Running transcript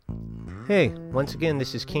Hey, once again,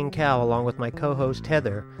 this is King Cal along with my co-host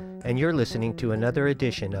Heather, and you're listening to another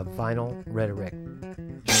edition of Vinyl Rhetoric.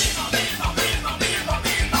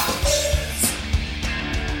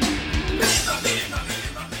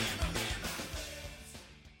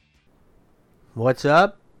 What's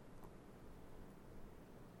up?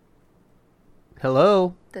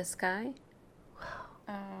 Hello? This guy?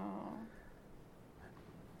 Oh.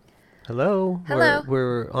 Hello? Hello.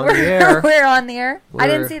 We're on the air. We're on the air. I We're-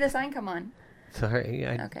 didn't see the sign come on. Sorry,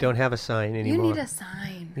 I Okay. don't have a sign anymore. You need a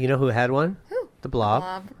sign. You know who had one? Who? The Blob.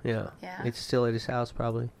 Blob. Yeah. Yeah. It's still at his house,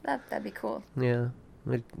 probably. That'd be cool. Yeah.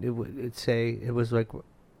 It'd say, it was like,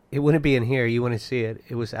 it wouldn't be in here. You wouldn't see it.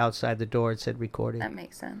 It was outside the door. It said recording. That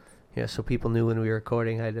makes sense. Yeah, so people knew when we were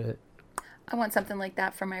recording. I want something like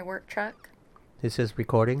that for my work truck. It says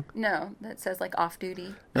recording? No, that says like off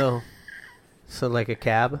duty. Oh. So like a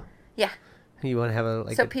cab? Yeah. You want to have a,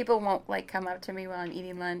 like So a, people won't like come up to me while I'm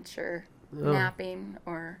eating lunch or Oh. napping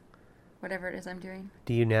or whatever it is I'm doing.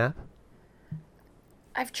 do you nap?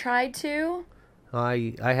 I've tried to,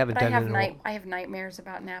 I haven't but I done have it in I have nightmares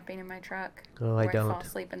about napping in my truck. Oh, I where I fall don't.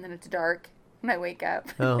 asleep and then it's dark and I wake up.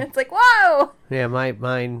 Oh. It's like, whoa! Yeah,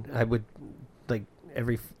 mine, I would, like,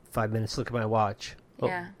 every 5 minutes look at my watch. Oh,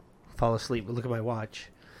 Yeah. fall asleep, look at my watch.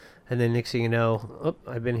 And then next thing you know,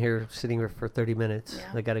 I've been here sitting here for 30 minutes.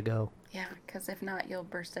 Yeah. I gotta go. Yeah, because if not, you'll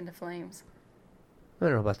burst into flames. I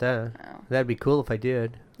don't know about that. Oh. That'd be cool if I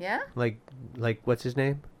did. Yeah? Like what's his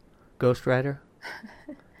name? Ghost Rider?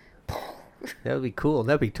 That would be cool.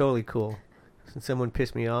 That'd be totally cool. Since someone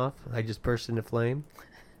pissed me off, I just burst into flame.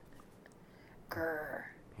 Grr.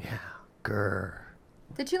 Yeah. Grr.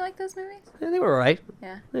 Did you like those movies? Yeah, they were alright.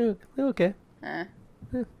 Yeah. They were okay. Uh,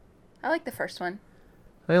 Yeah. I like the first one.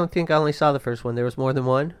 I don't think I only saw the first one. There was more than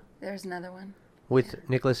one? There's another one. With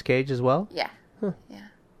Nicolas Cage as well? Yeah. Huh. Yeah.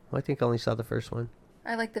 Well, I think I only saw the first one.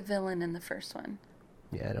 I like the villain in the first one.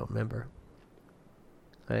 Yeah, I don't remember.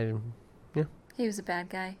 Yeah. He was a bad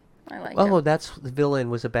guy. I like Oh, him. that's the villain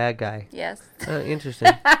was a bad guy. Yes.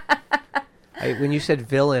 Interesting. When you said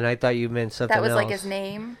villain, I thought you meant something That was else. like his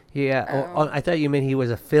name. Yeah. Oh. I thought you meant he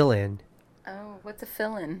was a fill-in. Oh, what's a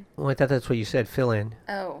fill-in? Well, I thought that's what you said, fill-in.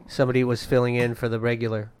 Oh. Somebody was filling in for the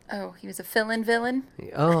regular. Oh, he was a fill-in villain?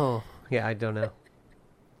 Oh, yeah, I don't know.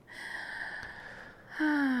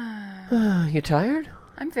 You tired?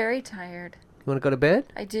 I'm very tired. You want to go to bed?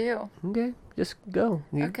 I do. Okay, just go.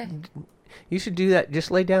 Okay. You should do that. Just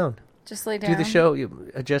lay down. Just lay down. Do the show. You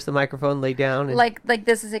adjust the microphone, lay down. And, Like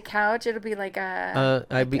this is a couch. It'll be like a.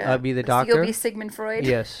 I'll be the so doctor. You'll be Sigmund Freud.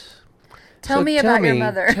 Yes. Tell So me about your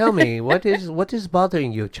mother. Tell me what is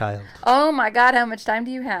bothering you, child? Oh my God! How much time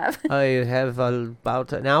do you have? I have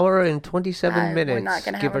about an hour and 27 minutes. We're not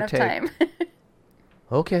going to give have or enough take. time.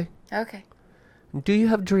 Okay. Okay. Do you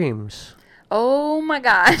have dreams? Oh my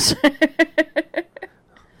gosh.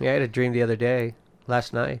 Yeah, I had a dream the other day,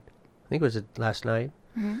 last night. I think it was last night,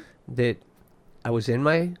 that I was in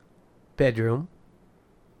my bedroom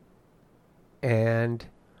and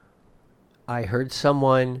I heard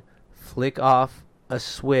someone flick off a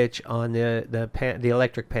switch on the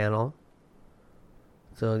electric panel.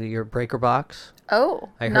 So your breaker box. Oh,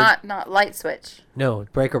 I heard- not light switch. No,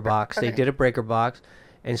 breaker box. They Okay. did a breaker box,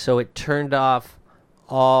 and so it turned off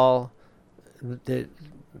all the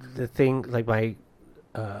thing, like my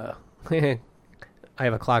I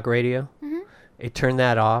have a clock radio. Mm-hmm. It turned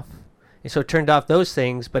that off, and so it turned off those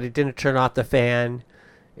things, but it didn't turn off the fan.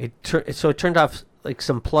 So it turned off like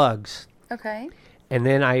some plugs, Okay. and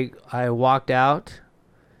then I walked out,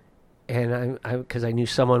 and I because I knew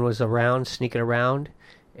someone was around, sneaking around,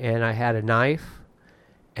 and I had a knife,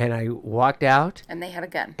 and I walked out. And they had a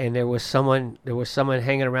gun. And there was someone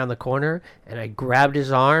hanging around the corner, and I grabbed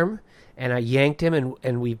his arm and I yanked him,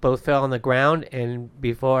 and we both fell on the ground, and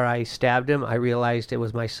before I stabbed him I realized it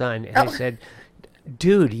was my son, and I said,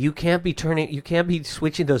 dude, you can't be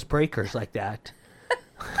switching those breakers like that.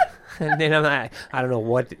 And then I don't know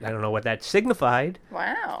what that signified,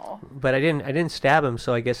 Wow. but I didn't stab him,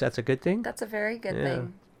 so I guess that's a good thing. That's a very good Yeah.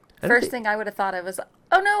 thing. I don't First thi- thing I would have thought of was,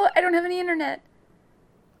 oh no, I don't have any internet.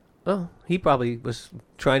 Oh, he probably was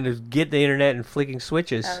trying to get the internet and flicking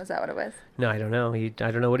switches. Oh, is that what it was? No, I don't know. I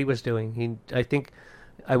don't know what he was doing. I think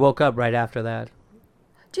I woke up right after that.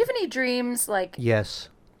 Do you have any dreams like, Yes.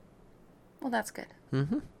 well, that's good.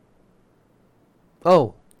 Mm-hmm.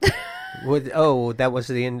 Oh. That was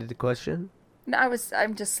the end of the question? No,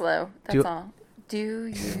 I'm just slow. That's Do- all. Do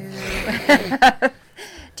you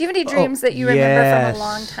do you have any dreams that you remember from a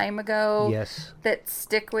long yes. time ago Yes. that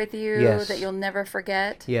stick with you, Yes. that you'll never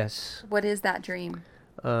forget? Yes. What is that dream?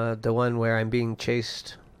 The one where I'm being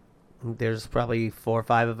chased. There's probably 4 or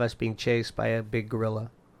 5 of us being chased by a big gorilla.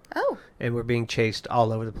 Oh. and we're being chased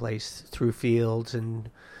all over the place through fields, and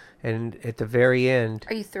at the very end,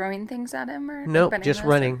 Are you throwing things at him or nope, bananas just or-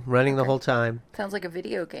 running the Okay. whole time. Sounds like a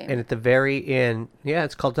video game. And at the very end, yeah,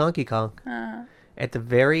 it's called Donkey Kong. At the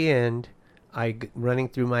very end, running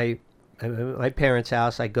through my parents'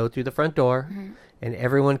 house. I go through the front door, and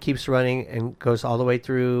everyone keeps running and goes all the way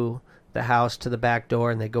through the house to the back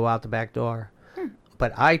door, and they go out the back door.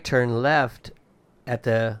 But I turn left at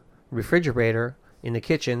the refrigerator in the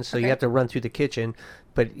kitchen, so you Okay. have to run through the kitchen.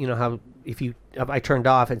 But you know how if I turned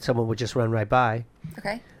off and someone would just run right by.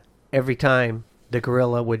 Okay. Every time the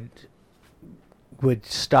gorilla would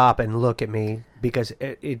stop and look at me because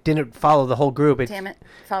it didn't follow the whole group. Damn it.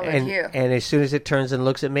 Followed and, you. And as soon as it turns and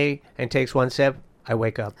looks at me and takes one step, I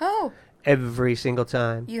wake up Oh, every single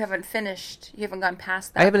time. you haven't finished. You haven't gone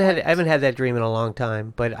past that. I haven't point. had that dream in a long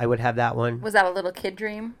time, but I would have that one. Was that a little kid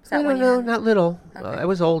dream? Is that I when don't you know, had- not little. Okay. I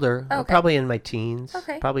was older, Okay. probably in my teens.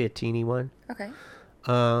 Okay. Probably a teeny one. Okay.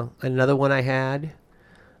 Another one I had,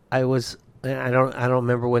 I don't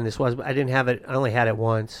remember when this was, but I didn't have it. I only had it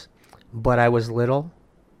once, but I was little.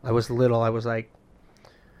 I was like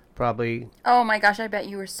probably Oh my gosh, I bet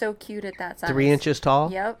you were so cute at that size. 3 inches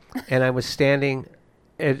tall. Yep. And I was standing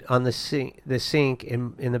on the sink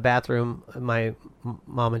in the bathroom of my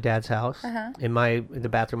mom and dad's house. Uh-huh. In the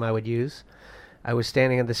bathroom I would use. I was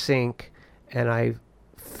standing at the sink, and I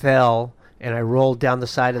fell and I rolled down the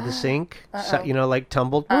side of the sink. So, Uh-oh. like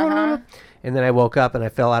tumbled. Uh-huh. And then I woke up and I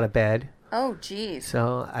fell out of bed. Oh, geez.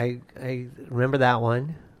 So I remember that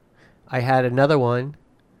one. I had another one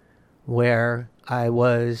where I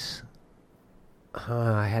was.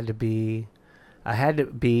 I had to be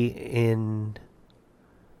in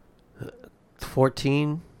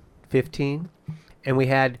 14, 15, and we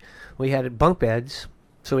had bunk beds.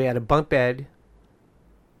 So we had a bunk bed,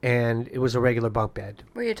 and it was a regular bunk bed.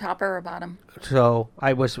 Were you topper or bottom? So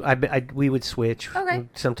we would switch. Okay.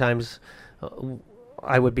 Sometimes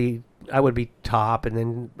I would be top, and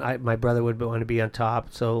then my brother would want to be on top.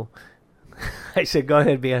 So I said, "Go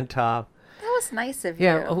ahead, be on top." That was nice of you.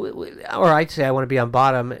 Yeah, or I'd say I want to be on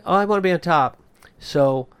bottom. Oh, I want to be on top.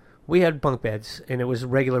 So we had bunk beds, and it was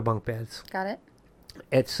regular bunk beds. Got it?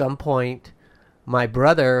 At some point, my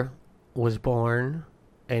brother was born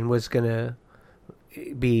and was gonna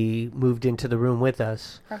be moved into the room with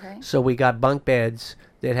us. Okay. So we got bunk beds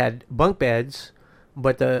that had bunk beds,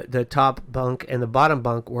 but the top bunk and the bottom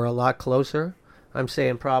bunk were a lot closer. I'm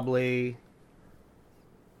saying probably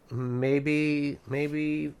maybe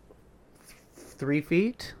 3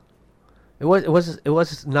 feet. It was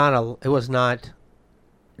not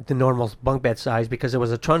the normal bunk bed size because there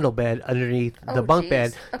was a trundle bed underneath the Oh, bunk geez.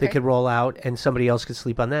 bed Okay. that could roll out and somebody else could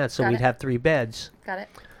sleep on that. So Got we'd it. have 3 beds, Got it.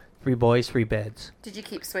 3 boys, 3 beds. Did you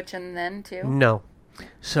keep switching then, too? No.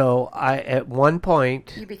 So at one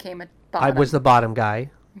point You became a bottom. I was the bottom guy.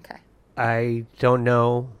 Okay. I don't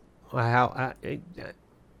know how.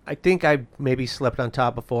 I think I maybe slept on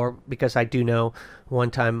top before because I do know one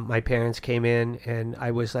time my parents came in and I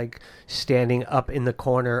was like standing up in the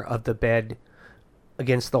corner of the bed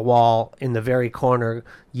against the wall in the very corner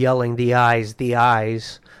yelling the eyes.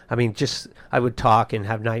 I mean, just I would talk and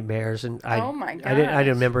have nightmares, and Oh my I didn't gosh.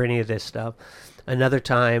 remember any of this stuff. Another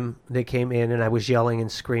time they came in and I was yelling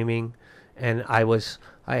and screaming, and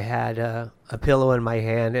I had a pillow in my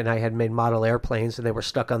hand, and I had made model airplanes, and they were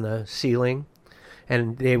stuck on the ceiling,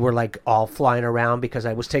 and they were like all flying around because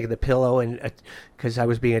I was taking the pillow and because I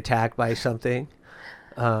was being attacked by something.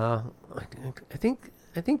 I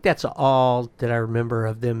think that's all that I remember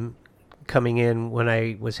of them coming in when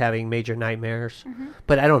I was having major nightmares.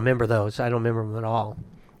 But I don't remember those. I don't remember them at all.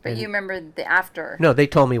 But And- you remember the after. No, they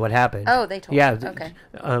told me what happened. Oh, they told yeah, you. Okay.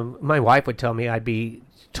 My wife would tell me I'd be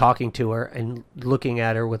talking to her and looking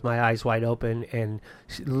at her with my eyes wide open, and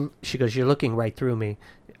she goes, "You're looking right through me."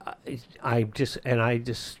 I just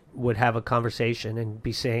would have a conversation and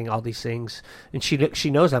be saying all these things, and she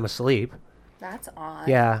knows I'm asleep. That's odd.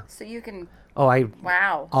 Yeah. So you can. Oh,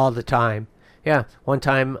 Wow. all the time. Yeah. One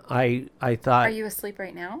time I thought, Are you asleep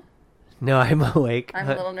right now? no, I'm awake. I'm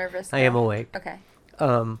a little nervous. I am now. awake. Okay.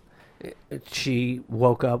 She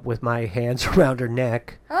woke up with my hands around her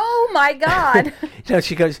neck. Oh my God. No,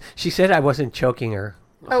 she said I wasn't choking her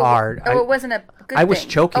hard. Oh, it wasn't a good I was thing.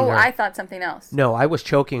 choking Oh, her. I thought something else. No, I was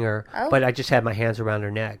choking her, Oh. but I just had my hands around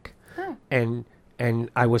her neck. Oh. And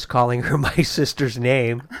I was calling her my sister's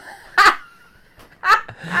name.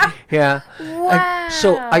 Yeah.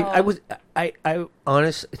 So I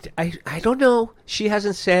honest, I don't know. She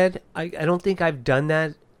hasn't said, I don't think I've done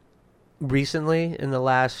that recently in the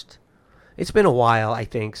last, it's been a while, I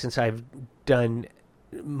think, since I've done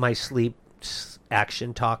my sleep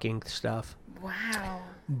action talking stuff. Wow.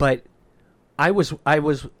 But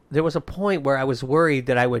there was a point where I was worried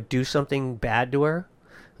that I would do something bad to her,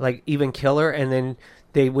 like even kill her, and then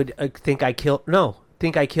they would think I killed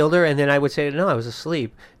her, and then I would say, no, I was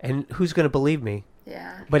asleep, and who's going to believe me?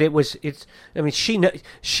 Yeah. But I mean,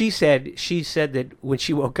 she said that when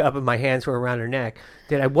she woke up and my hands were around her neck,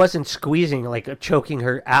 that I wasn't squeezing, like choking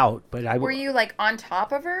her out, but I Were you like on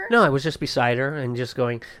top of her? No, I was just beside her and just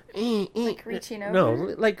going, Like reaching over? No,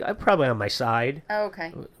 like I'm probably on my side. Oh,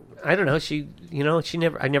 okay. I don't know.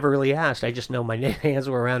 I never really asked. I just know my hands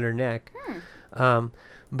were around her neck.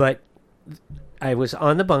 But I was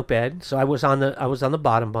on the bunk bed, so I was on the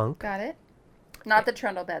bottom bunk. Got it. Not the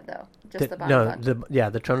trundle bed though, just the bottom bunk.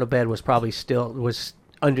 The trundle bed was probably was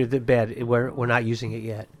under the bed. We're not using it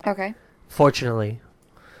yet. Okay. Fortunately.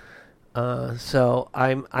 So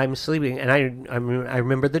I'm sleeping, and I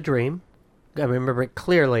remember the dream. I remember it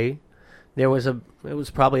clearly. It was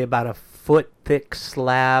probably about a foot thick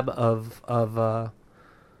slab of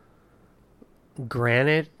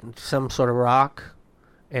granite, some sort of rock,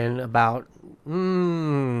 and about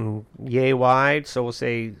yay wide. So we'll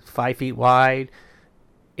say 5 feet wide,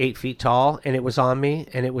 8 feet tall, and it was on me,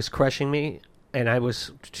 and it was crushing me, and I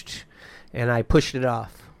pushed it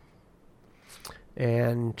off.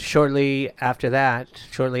 And shortly after the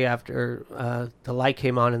light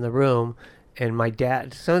came on in the room, and my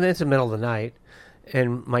dad, so it's the middle of the night,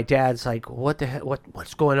 and my dad's like, what the heck,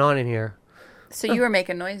 what's going on in here? So you were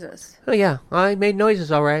making noises. Oh yeah, I made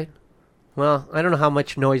noises, all right. Well, I don't know how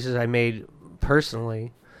much noises I made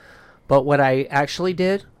personally, but what I actually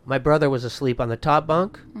did, my brother was asleep on the top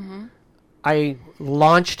bunk. Mm-hmm. I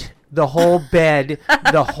launched the whole bed,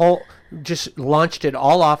 just launched it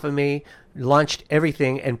all off of me, launched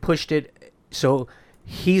everything and pushed it. So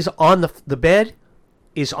he's on the bed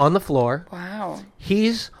is on the floor. Wow.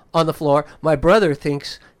 He's on the floor. My brother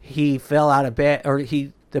thinks he fell out of bed, or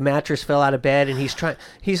the mattress fell out of bed, and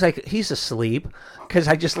he's asleep because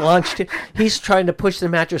I just launched it. He's trying to push the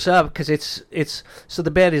mattress up because it's so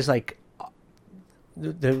the bed is like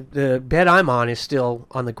the bed I'm on is still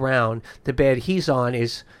on the ground. The bed he's on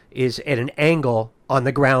is at an angle on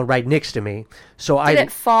the ground right next to me. So Did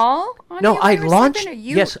it fall on No, you I while you were launched. sleeping, or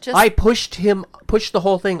you Yes, just I pushed the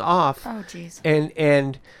whole thing off. Oh, jeez.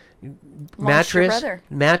 And Launched your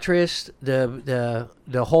mattress, brother.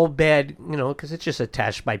 the whole bed, because it's just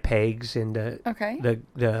attached by pegs and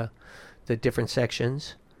the different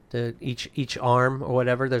sections, each arm or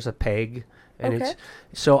whatever. There's a peg, and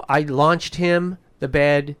so I launched him, the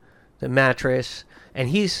bed, the mattress. And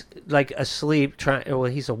he's like asleep,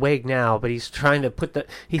 he's awake now, but he's trying to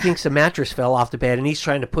he thinks the mattress fell off the bed, and he's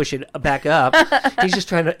trying to push it back up. He's just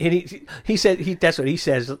trying to, and he said, that's what he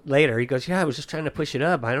says later. He goes, yeah, I was just trying to push it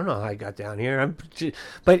up. I don't know how I got down here.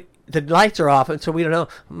 But the lights are off, and so we don't know.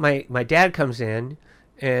 My dad comes in,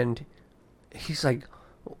 and he's like,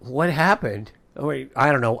 what happened? Wait,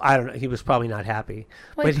 I don't know. He was probably not happy,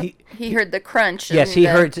 well, but he heard the crunch. Yes, he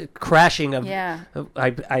heard the crashing of. Yeah.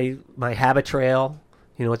 My habit trail.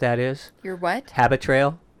 You know what that is? Your what? Habit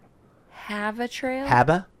trail. Have a trail.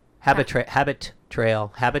 Habit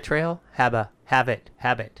trail. Habit trail. Habit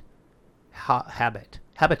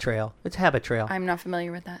trail. It's habit trail. I'm not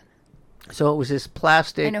familiar with that. So it was this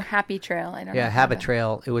plastic. I know happy trail. I don't know. Yeah, habit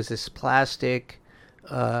trail. It was this plastic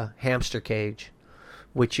hamster cage,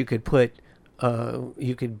 which you could put.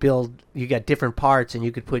 You could build. You got different parts, and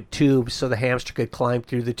you could put tubes so the hamster could climb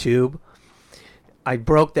through the tube. I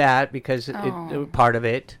broke that because part of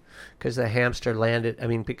it, because the hamster landed. I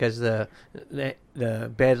mean, because the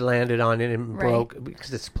bed landed on it and broke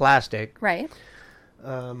because it's plastic. Right.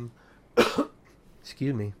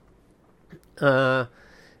 Excuse me. The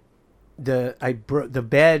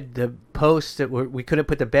bed, the posts that we couldn't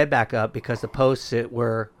put the bed back up because the posts that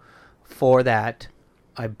were for that.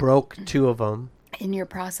 I broke 2 of them. In your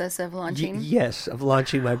process of launching? Yes, of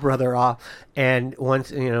launching my brother off. And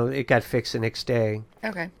once, it got fixed the next day.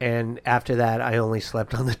 Okay. And after that, I only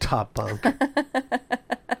slept on the top bunk.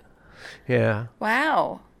 Yeah.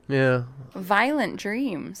 Wow. Yeah. Violent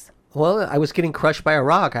dreams. Well, I was getting crushed by a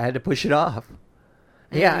rock. I had to push it off.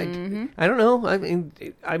 Yeah. Mm-hmm. I don't know. I mean,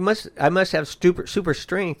 I must have super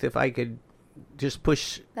strength if I could just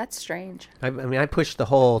push. That's strange. I mean, I pushed the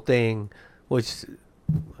whole thing, which...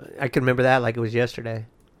 I can remember that like it was yesterday.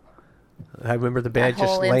 I remember the bed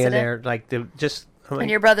just laying there, like and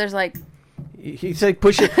your brother's like, he's like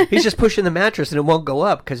pushing. He's just pushing the mattress and it won't go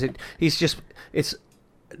up because it's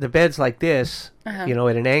the bed's like this, at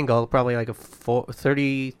an angle, probably like a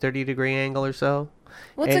 30 degree angle or so.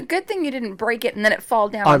 Well, it's a good thing you didn't break it and then it fall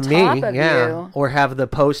down on top me, of you, or have the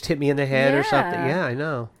post hit me in the head or something. Yeah, I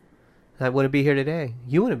know. I wouldn't be here today.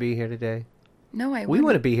 You wouldn't be here today. No, I wouldn't. We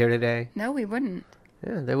wouldn't be here today. No, we wouldn't.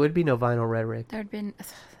 Yeah, there would be no Vinyl Rhetoric. There'd been...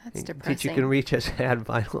 That's depressing. You can reach us at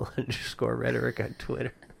vinyl_rhetoric on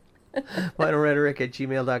Twitter.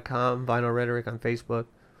 vinylrhetoric@gmail.com. Vinyl Rhetoric on Facebook.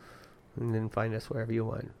 And then find us wherever you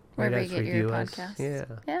want. Wherever you get your podcasts. Yeah.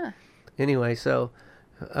 Yeah. Anyway, so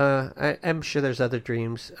I'm sure there's other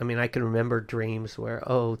dreams. I mean, I can remember dreams where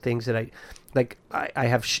things that I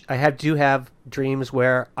do have dreams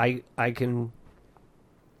where I can,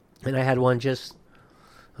 and I had one just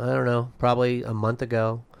I don't know, probably a month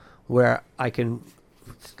ago, where I can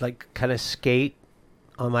like kind of skate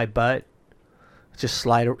on my butt, just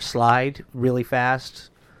slide really fast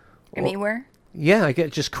anywhere. Yeah, I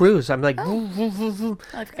get just cruise. I'm like, like a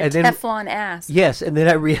and Teflon ass. Yes, and then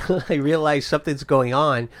I realize something's going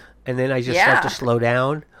on, and then I just start to slow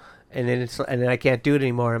down, and then I can't do it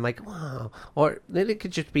anymore. I'm like, wow. Or then it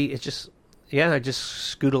could just be I just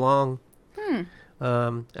scoot along.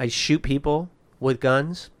 I shoot people with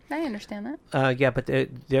guns. I understand that. Yeah, but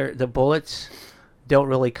the bullets don't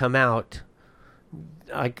really come out.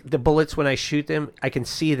 The bullets, when I shoot them, I can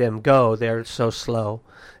see them go. They're so slow.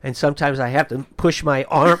 And sometimes I have to push my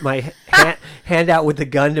hand out with the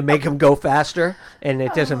gun to make them go faster, and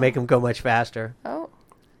it doesn't make them go much faster. Oh,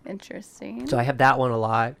 interesting. So I have that one a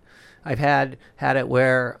lot. I've had it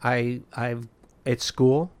where I've at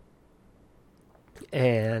school,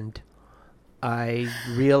 and I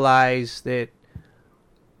realize that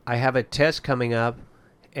I have a test coming up,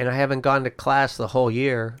 and I haven't gone to class the whole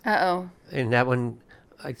year. Uh-oh. And that one,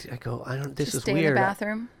 I go, this is stay weird. In the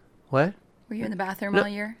bathroom? What? Were you in the bathroom all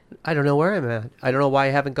year? I don't know where I'm at. I don't know why I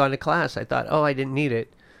haven't gone to class. I thought, I didn't need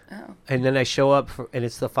it. Oh. And then I show up and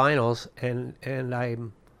it's the finals, and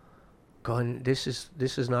I'm going, this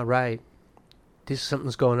is not right.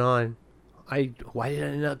 Something's going on. Why did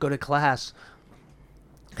I not go to class?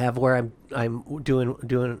 Have where I'm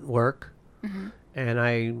doing work,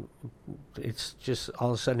 and it's just all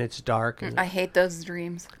of a sudden it's dark. And I hate those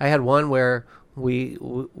dreams. I had one where we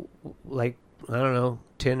like, I don't know,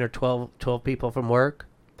 10 or 12 people from work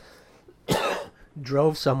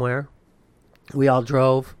drove somewhere. We all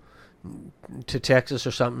drove to Texas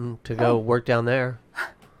or something to go work down there.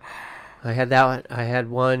 I had that. I had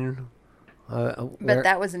one. But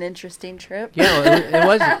that was an interesting trip. Yeah, it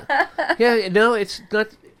wasn't. Yeah, no, it's not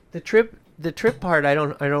the trip. The trip part, I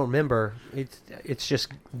don't remember. It's just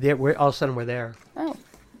there. We're all of a sudden we're there. Oh.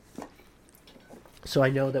 So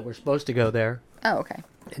I know that we're supposed to go there. Oh, okay.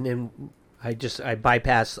 And then I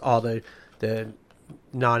bypass all the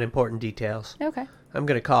non-important details. Okay. I'm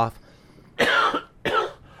gonna cough.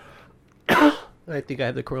 I think I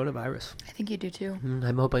have the coronavirus. I think you do too.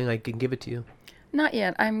 I'm hoping I can give it to you. Not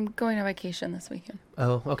yet. I'm going on vacation this weekend.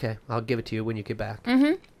 Oh, okay. I'll give it to you when you get back.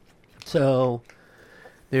 Mm-hmm. So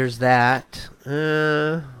there's that.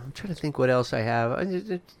 I'm trying to think what else I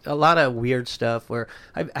have. A lot of weird stuff where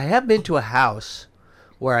I have been to a house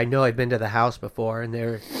where I know I've been to the house before, and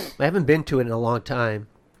I haven't been to it in a long time.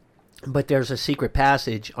 But there's a secret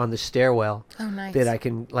passage on the stairwell. Oh, nice. That I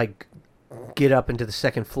can like get up into the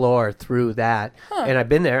second floor through that. Huh. And I've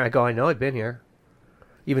been there. I know I've been here,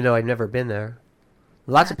 even though I've never been there.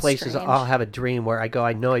 Lots of places strange. I'll have a dream where I go,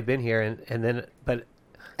 I know I've been here, and then but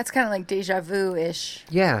that's kind of like deja vu-ish.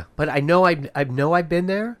 yeah, but I know I've been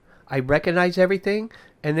there. I recognize everything,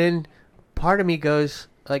 and then part of me goes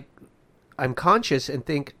like, I'm conscious and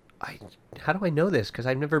think, how do I know this? Because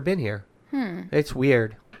I've never been here. It's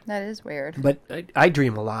weird. That is weird. But I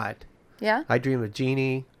dream a lot. Yeah. I dream of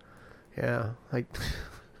Jeannie. Yeah.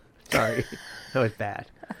 Sorry, that was bad.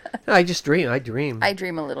 No, I just dream. I dream. I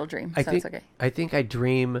dream a little dream, so it's okay. I think I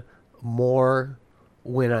dream more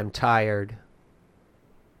when I'm tired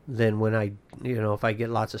than when if I get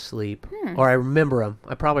lots of sleep. Or I remember them.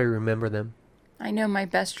 I probably remember them. I know my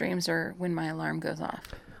best dreams are when my alarm goes off.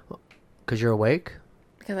 Because you're awake?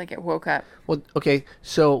 Because I get woke up. Well, okay,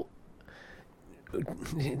 so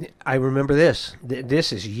I remember this.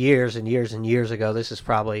 This is years and years and years ago. This is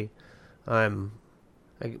probably 10,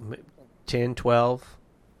 12,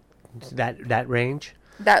 that range.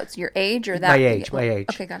 That's your age or that? My age.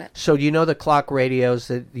 Okay, got it. So do you know the clock radios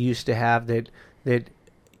that you used to have that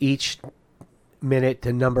each minute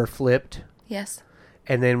the number flipped? Yes.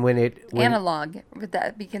 And then when analog, would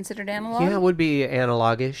that be considered analog? Yeah, it would be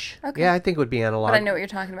analogish. Okay. Yeah, I think it would be analog. But I know what you're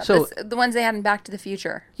talking about. So the ones they had in Back to the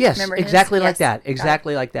Future. Yes, Remember exactly his? like Yes. that.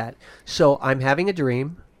 Exactly like that. So I'm having a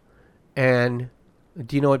dream, and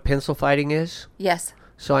do you know what pencil fighting is? Yes.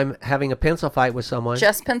 So I'm having a pencil fight with someone.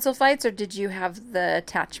 Just pencil fights, or did you have the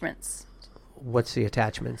attachments? What's the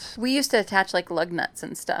attachments? We used to attach like lug nuts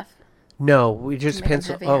and stuff. No, we just Make 'em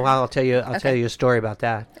pencil. heavier. Oh, I'll tell you a story about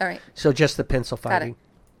that. All right. So just the pencil Got it. fighting.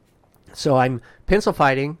 So I'm pencil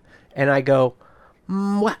fighting, and I go,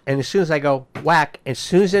 whack, and as soon as I go whack, as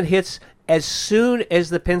soon as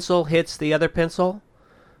the pencil hits the other pencil,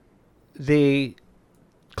 the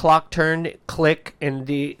clock turned, click, and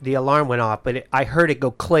the alarm went off. But I heard it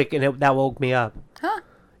go click, and that woke me up. Huh.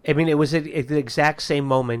 I mean, it was at the exact same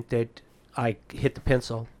moment that I hit the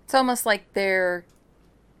pencil. It's almost like they're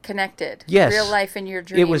connected. Yes. Real life in your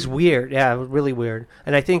dream. It was weird. Yeah, it was really weird.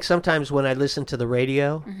 And I think sometimes when I listen to the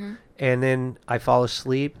radio and then I fall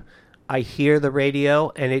asleep, I hear the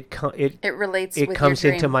radio and it relates it with comes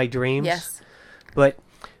your dream. into my dreams. Yes. But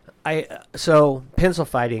so pencil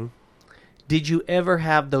fighting. Did you ever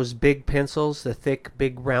have those big pencils, the thick,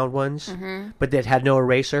 big, round ones, but that had no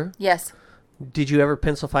eraser? Yes. Did you ever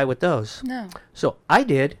pencil fight with those? No. So I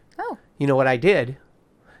did. Oh. You know what I did?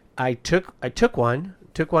 I took one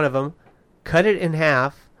of them, cut it in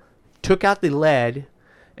half, took out the lead,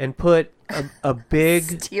 and put a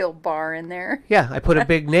big steel bar in there. Yeah, I put a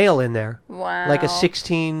big nail in there. Wow. Like a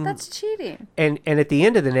 16. That's cheating. And at the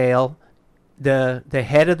end of the nail, the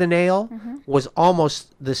head of the nail was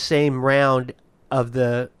almost the same round of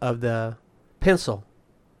the pencil.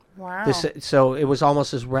 Wow. So it was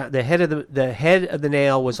almost as round. The head of the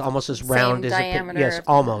nail was almost as round as diameter. Yes,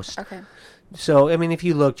 almost. Okay. So I mean, if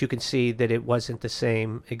you looked, you can see that it wasn't the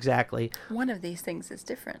same exactly. One of these things is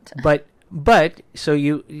different. But so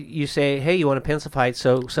you say, hey, you want a pencil fight?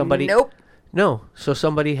 So somebody. Nope. No. So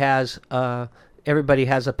somebody has. Everybody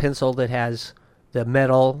has a pencil that has the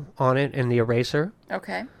metal on it and the eraser.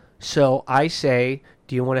 Okay. So I say,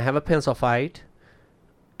 do you want to have a pencil fight?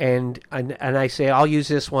 And I say, I'll use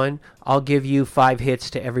this one. I'll give you 5 hits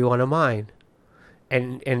to every one of mine.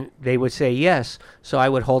 And they would say yes. So I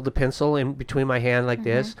would hold the pencil in between my hand like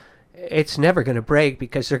this. It's never going to break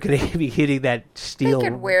because they're going to be hitting that steel. They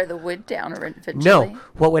could wear the wood down eventually. No.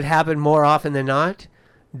 What would happen more often than not,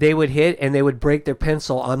 they would hit and they would break their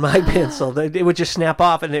pencil on my pencil. It would just snap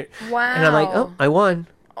off. And I'm like, oh, I won.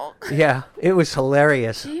 Oh. Yeah, it was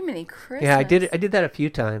hilarious. Jiminy Christmas. Yeah, I did that a few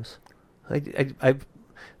times.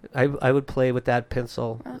 I would play with that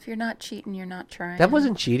pencil. Well, if you're not cheating, you're not trying. That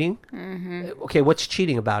wasn't cheating. Okay, what's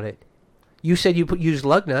cheating about it? You said you used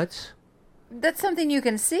lug nuts. That's something you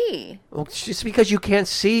can see. Well, just because you can't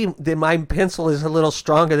see that my pencil is a little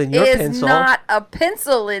stronger than your pencil. It's not a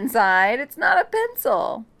pencil inside. It's not a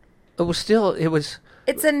pencil. It was.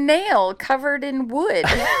 It's a nail covered in wood.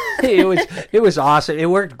 It was awesome. It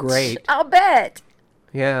worked great. I'll bet.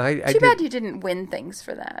 Yeah, Too bad you didn't win things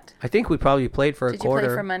for that. I think we probably played for a quarter. Did you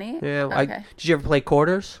play for money? Yeah. Okay. Did you ever play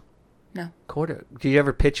quarters? No. Quarter. Did you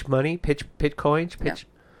ever pitch money? Pitch coins? Pitch.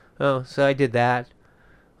 No. Oh, so I did that.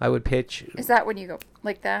 I would pitch. Is that when you go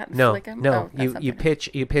like that? And No, flick 'em? no. Oh, You pinch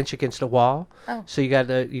against a wall. Oh. So you got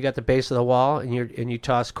the base of the wall, and you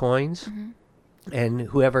toss coins, and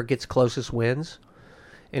whoever gets closest wins.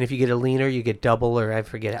 And if you get a leaner, you get double, or I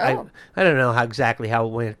forget. Oh. I don't know exactly how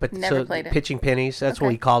it went, but Never played it. Pitching pennies. That's what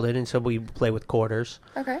Okay. we called it, and so we play with quarters.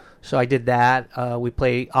 Okay. So I did that. We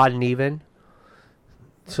play odd and even.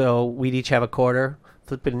 So we'd each have a quarter,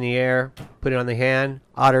 flip it in the air, put it on the hand,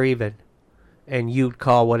 odd or even. And you'd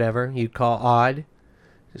call whatever. You'd call odd.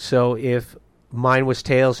 So if mine was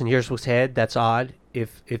tails and yours was head, that's odd.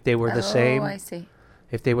 If they were the same. Oh, I see.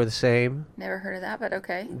 If they were the same, Never heard of that, but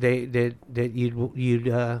okay. it'd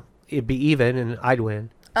be even and I'd win.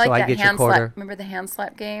 I like so I'd that get your hand quarter. slap. Remember the hand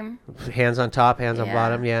slap game? Hands on top, hands on Yeah.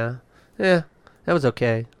 bottom, yeah. Yeah, that was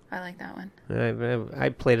okay. I like that one. I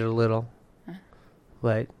played it a little,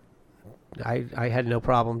 but I had no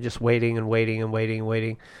problem just waiting and waiting and waiting and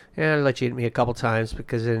waiting. And I'd let you hit me a couple times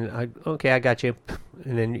because then I got you,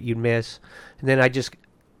 and then you'd miss, and then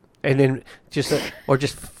or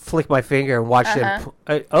just flick my finger and watch them.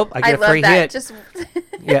 I get a love free that. hit. Just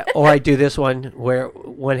Yeah, or I do this one where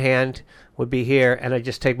one hand would be here, and I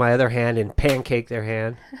just take my other hand and pancake their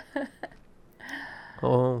hand.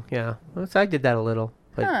 Oh yeah, so I did that a little,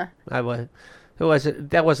 but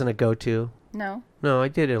that wasn't a go-to. No. No, I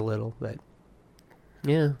did it a little, but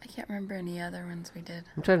yeah. I can't remember any other ones we did.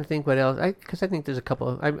 I'm trying to think what else. Because I think there's a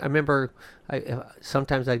couple. I remember.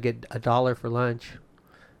 Sometimes I'd get $1 for lunch.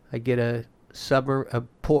 I'd get I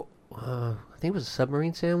think it was a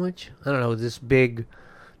submarine sandwich. I don't know, this big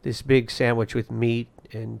sandwich with meat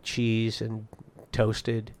and cheese and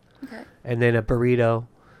toasted. Okay. And then a burrito,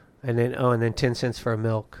 and then 10 cents for a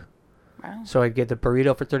milk. Wow. So I'd get the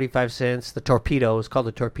burrito for 35 cents. The torpedo, it was called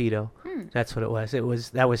the torpedo. That's what it was.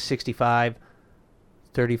 That was 65,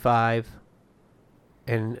 35,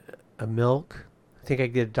 and a milk. I think I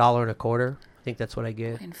get $1.25. I think that's what I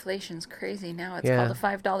get. Inflation's crazy now. It's Yeah. called a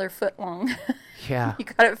 $5 foot long. Yeah. You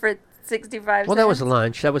got it for 65 Well, that was cents.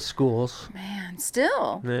 lunch. That was schools. Man,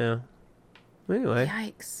 still. Yeah. Anyway,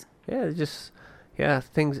 Yikes.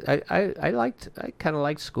 Things. I kind of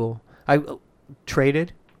liked school. I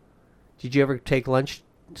traded. Did you ever take lunch?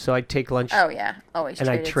 So I'd take lunch. Oh yeah, always. And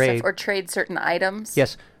I'd trade stuff, or trade certain items.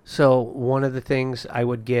 Yes. So one of the things I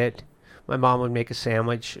would get, my mom would make a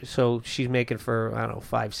sandwich. So she's making for, I don't know,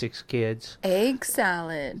 5, 6 kids. Egg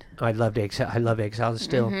salad. I loved egg salad. I love egg salad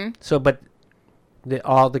still. So, but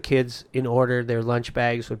all the kids in order, their lunch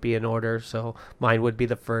bags would be in order. So mine would be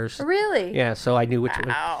the first. Really? Yeah. So I knew which one.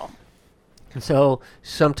 Wow. So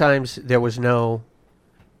sometimes there was no,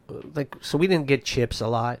 so we didn't get chips a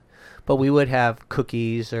lot, but we would have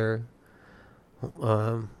cookies or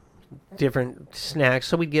different snacks.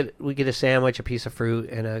 So we get a sandwich, a piece of fruit,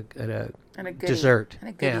 and a goodie. dessert. And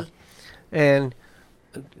a goodie. Yeah. And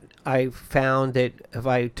I found that if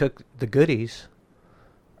I took the goodies,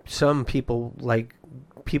 some people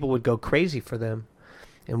would go crazy for them.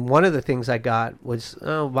 And one of the things I got was,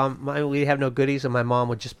 Mom, we have no goodies, and my mom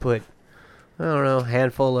would just put, I don't know, a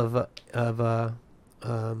handful of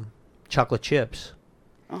chocolate chips.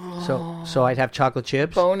 Oh. So I'd have chocolate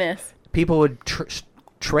chips. Bonus. People would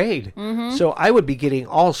trade. So I would be getting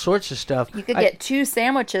all sorts of stuff. You could get 2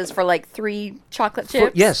 sandwiches for like 3 chocolate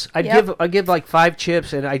chips. Yes, I'd give like 5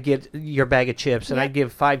 chips, and I'd get your bag of chips, and I'd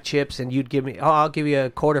give 5 chips, and you'd give me, I'll give you a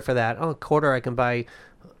quarter for that. Oh, a quarter, I can buy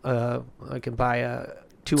 2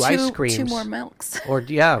 ice creams, 2 more milks, or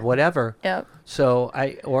whatever. Yep. So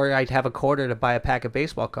I'd have a quarter to buy a pack of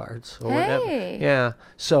baseball cards or whatever. Yeah.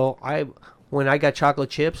 So when I got chocolate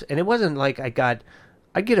chips, and it wasn't like I'd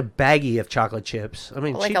get a baggie of chocolate chips. I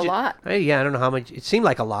mean, like a lot. I don't know how much. It seemed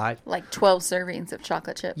like a lot. Like 12 servings of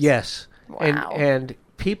chocolate chips. Yes. Wow. And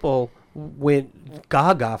people went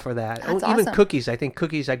gaga for that. That's Even awesome. cookies. I think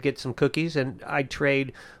cookies, I'd get some cookies, and I'd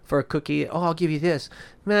trade for a cookie. Oh, I'll give you this.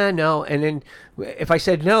 Man, no. And then if I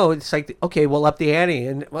said no, it's like, okay, we'll up the ante.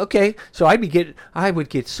 And okay, so I would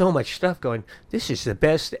get so much stuff going, this is the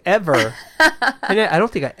best ever. And I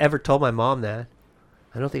don't think I ever told my mom that.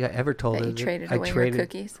 I don't think I ever told That her you traded that away I her traded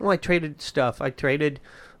cookies? Well, I traded stuff. I traded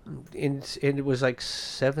and it was like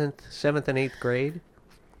seventh and 8th grade.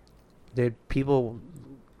 That people,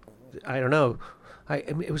 I don't know.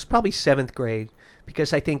 It was probably 7th grade,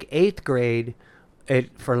 because I think 8th grade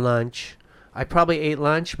for lunch, I probably ate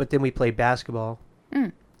lunch, but then we played basketball.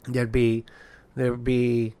 There'd be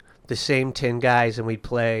the same 10 guys, and we'd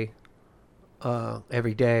play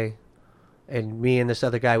every day. And me and this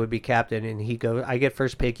other guy would be captain, and he'd go, I get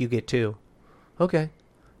first pick, you get 2. Okay.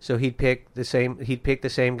 So he'd pick the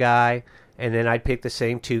same guy, and then I'd pick the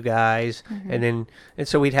same 2 guys, and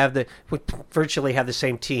so we'd virtually have the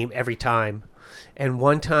same team every time. And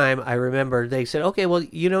one time I remember they said, okay, well,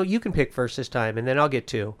 you can pick first this time, and then I'll get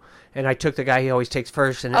 2. And I took the guy he always takes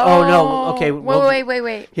first, and no, okay.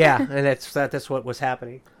 Wait. Yeah, and that's what was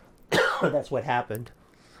happening. That's what happened.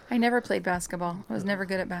 I never played basketball. I was never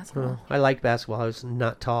good at basketball. I liked basketball. I was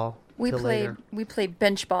not tall. We played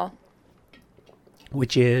bench ball.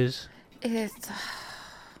 Which is? It's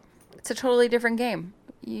a totally different game.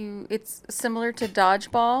 It's similar to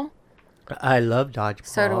dodgeball. I love dodgeball.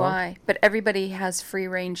 So do I. But everybody has free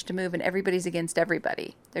range to move, and everybody's against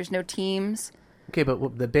everybody. There's no teams. Okay,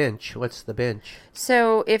 but the bench. What's the bench?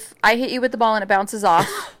 So if I hit you with the ball and it bounces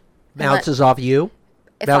off. Bounces off you?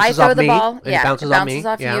 If I throw the ball, it bounces off me.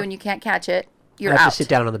 Off you and you can't catch it, you're out. I have out. to sit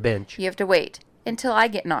down on the bench. You have to wait until I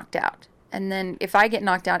get knocked out. And then if I get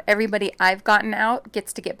knocked out, everybody I've gotten out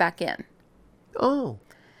gets to get back in. Oh.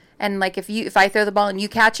 And like if I throw the ball and you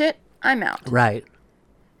catch it, I'm out. Right.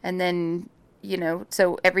 And then,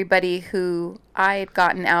 so everybody who I had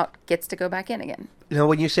gotten out gets to go back in again. Now,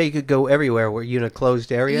 when you say you could go everywhere, were you in a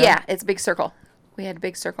closed area? Yeah, it's a big circle. We had a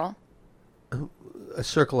big circle. A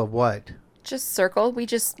circle of what? Just circle. We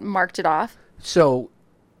just marked it off. So,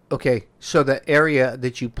 okay. So the area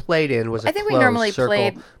that you played in was a closed circle. I think we normally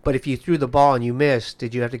played. But if you threw the ball and you missed,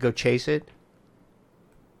 did you have to go chase it?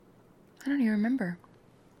 I don't even remember.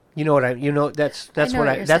 You know what that's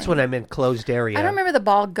when I meant closed area. I don't remember the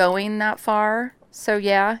ball going that far. So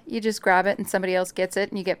yeah, you just grab it and somebody else gets it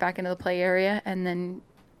and you get back into the play area and then,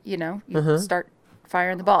 you start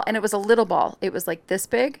firing the ball. And it was a little ball. It was like this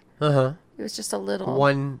big. Uh-huh. It was just a little.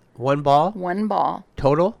 One ball? One ball.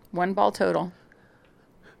 Total? One ball total.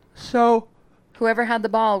 So. Whoever had the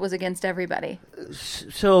ball was against everybody.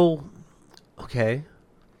 So, okay.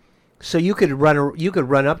 So you could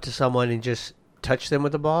run up to someone and just touch them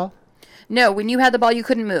with the ball? No, when you had the ball, you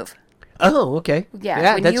couldn't move. Oh, okay.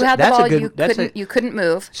 Yeah when you had the ball, you couldn't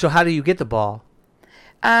move. So how do you get the ball?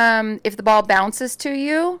 If the ball bounces to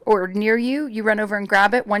you or near you, you run over and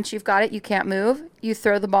grab it. Once you've got it, you can't move. You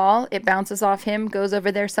throw the ball. It bounces off him, goes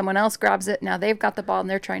over there. Someone else grabs it. Now they've got the ball and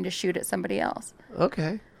they're trying to shoot at somebody else.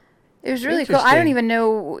 Okay. It was really cool. I don't even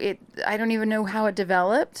know it. I don't even know how it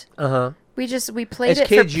developed. We played As it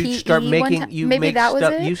kids, for you PE start one making time. you Maybe make that was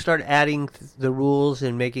stuff. it. You start adding the rules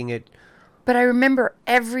and making it. But I remember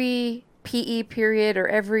every PE period or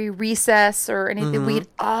every recess or anything, we'd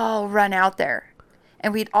all run out there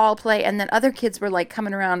and we'd all play. And then other kids were like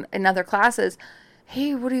coming around in other classes.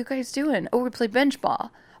 Hey, what are you guys doing? Oh, we play bench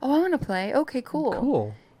ball. Oh, I want to play. Okay, cool.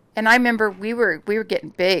 Cool. And I remember we were getting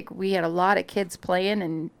big. We had a lot of kids playing,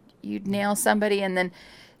 and you'd nail somebody. And then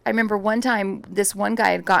I remember one time this one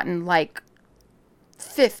guy had gotten like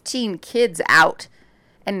 15 kids out.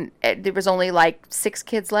 And there was only like 6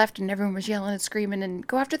 kids left, and everyone was yelling and screaming and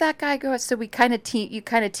go after that guy, go. So we kind of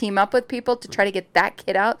team up with people to try to get that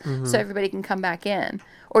kid out, so everybody can come back in,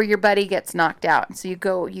 or your buddy gets knocked out, and so you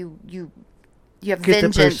go you have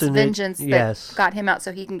Get vengeance that yes. got him out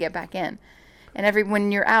so he can get back in. And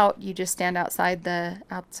when you're out, you just stand outside the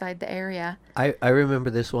area. I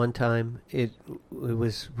remember this one time. It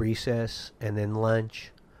was recess and then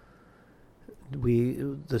lunch.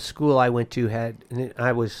 The school I went to had,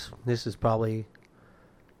 this is probably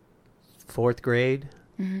 4th grade,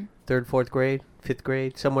 3rd, 4th grade, 5th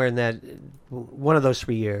grade, somewhere in that, one of those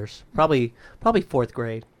 3 years, probably 4th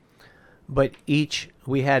grade. But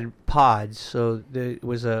we had pods, so it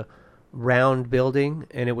was a round building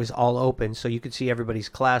and it was all open, so you could see everybody's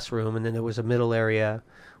classroom, and then there was a middle area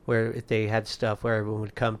where if they had stuff where everyone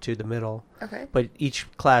would come to the middle. Okay. But each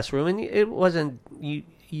classroom, and it wasn't,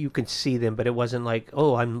 you could see them, but it wasn't like,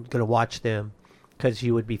 oh, I'm going to watch them, because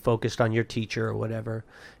you would be focused on your teacher or whatever.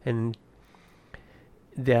 And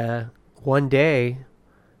one day,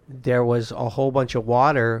 there was a whole bunch of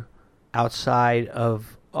water outside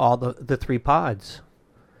of all the 3 pods.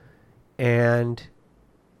 And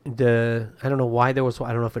I don't know why there was,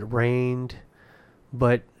 I don't know if it rained,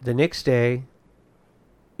 but the next day,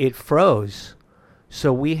 it froze.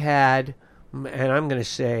 So we had, and I'm going to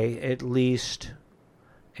say it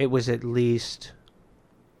was at least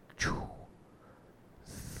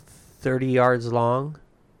 30 yards long.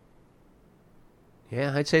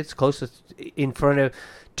 Yeah, I'd say it's close to in front of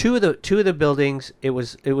two of the buildings. It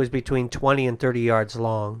was between 20 and 30 yards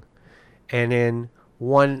long, and in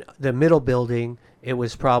the middle building, it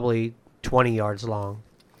was probably 20 yards long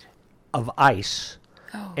of ice.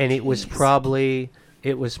 Oh, and it was probably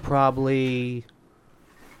 10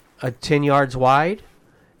 yards wide.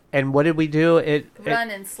 And what did we do?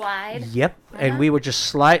 Run and slide. Yep. And we would just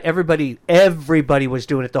slide. Everybody was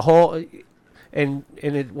doing it. The whole, and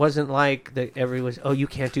it wasn't like that. Everyone was, oh, you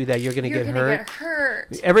can't do that. You're gonna get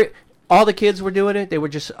hurt. All the kids were doing it. They were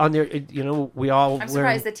just on their, we all. I'm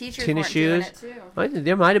surprised the teachers tennis weren't shoes. doing it too.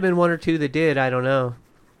 There might have been 1 or 2 that did. I don't know.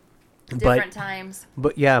 Different times.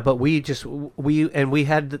 But yeah, but we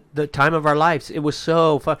had the time of our lives. It was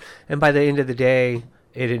so fun. And by the end of the day,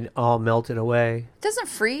 it had all melted away. It doesn't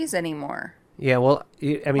freeze anymore. Yeah, well,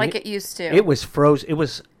 I mean, like it used to. It was froze. It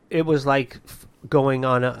was like going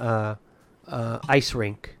on a ice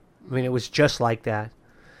rink. I mean, it was just like that.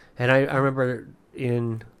 And I remember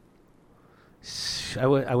I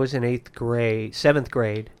was in 7th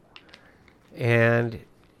grade, and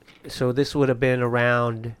so this would have been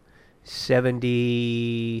around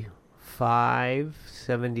 75,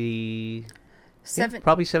 70,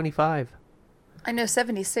 probably 75. I know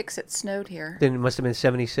 76 it snowed here. Then it must have been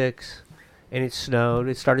 76. And it snowed.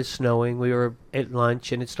 It started snowing. We were at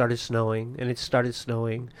lunch and it started snowing. And it started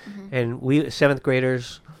snowing. And we 7th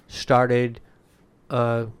graders started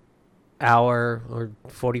an hour or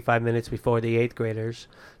 45 minutes before the 8th graders.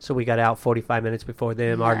 So we got out 45 minutes before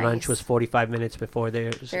them. Nice. Our lunch was 45 minutes before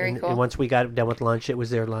theirs. Very cool. And once we got done with lunch, it was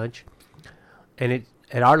their lunch. And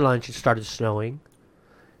at our lunch, it started snowing.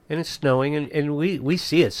 And it's snowing. And we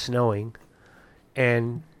see it snowing.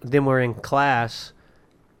 And then we're in class,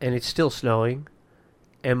 and it's still snowing,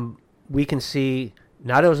 and we can see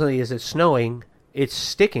not only is it snowing, it's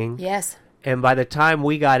sticking. Yes. And by the time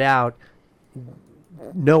we got out,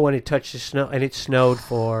 no one had touched the snow, and it snowed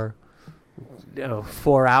for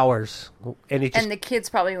 4 hours. And the kids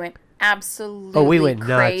probably went absolutely we went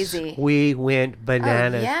crazy. Nuts. We went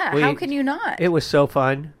bananas. Oh, yeah, how can you not? It was so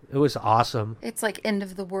fun. It was awesome. It's like end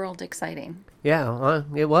of the world exciting. Yeah,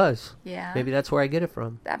 it was. Yeah. Maybe that's where I get it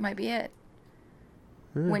from. That might be it.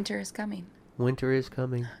 Winter is coming. Winter is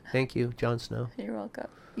coming. Thank you, Jon Snow. You're welcome.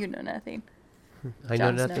 You know nothing. I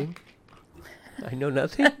know nothing. I know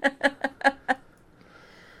nothing.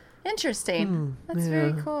 Yeah, Interesting. That's yeah,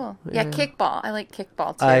 very cool. Yeah, kickball. I like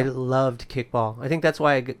kickball too. I loved kickball. I think that's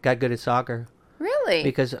why I got good at soccer. Really?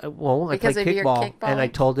 Because, I Because played of your kickball, and I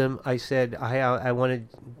kickballing? told him, I said, I wanted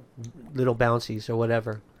little bouncies or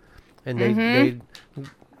whatever. And they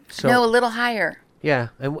so, no, a little higher. yeah.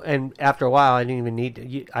 And after a while, I didn't even need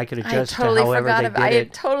to, I could I adjust totally to however forgot they about. did I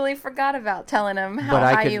it. totally forgot about telling him how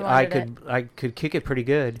But high you wanted it. I could kick it pretty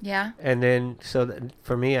good. Yeah, And then,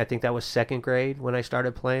 for me, I think that was second grade when I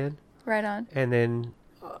started playing. right on. And then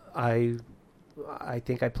I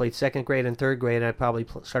think I played second grade and third grade, and I probably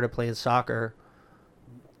started playing soccer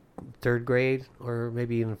third grade or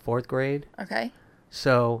maybe even fourth grade. Okay.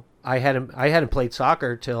 So I hadn't played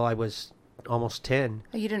soccer till I was almost 10.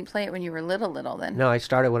 Oh, you didn't play it when you were little then. No, I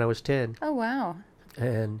started when I was 10, Oh wow.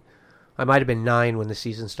 and I might have been 9 when the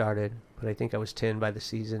season started, but I think I was 10 by the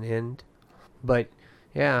season end. But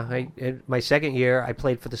yeah, in my second year I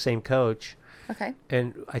played for the same coach. Okay.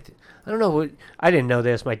 And I don't know. I didn't know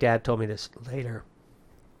this. My dad told me this later.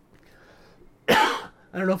 I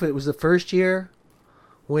don't know if it was the first year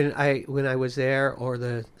when I was there or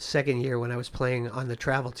the second year when I was playing on the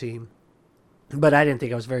travel team. But I didn't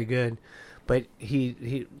think I was very good. But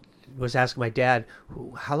he was asking my dad,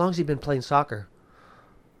 how long has he been playing soccer?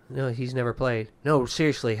 No, he's never played. No,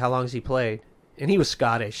 seriously, how long has he played? And he was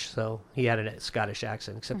Scottish, so he had a Scottish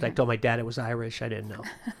accent. Except I told my dad it was Irish. I didn't know.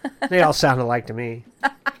 They all sounded alike to me.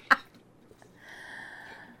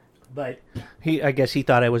 But I guess he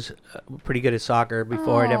thought I was pretty good at soccer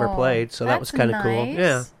before I'd ever played, so that was kind of cool. nice.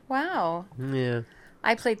 Yeah, Wow. yeah,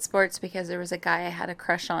 I played sports because there was a guy I had a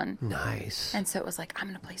crush on. nice. And so it was like, I'm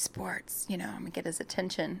going to play sports. I'm going to get his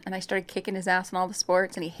attention. And I started kicking his ass in all the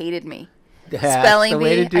sports, and he hated me. That's Spelling the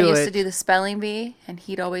way bee. to do I used it. to do the spelling bee, and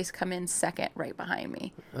he'd always come in second right behind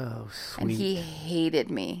me. Oh, And sweet. he hated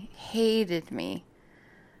me. Hated me.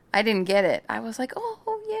 I didn't get it. I was like,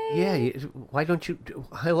 oh, yay. Yeah, why don't you?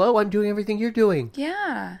 Hello, I'm doing everything you're doing.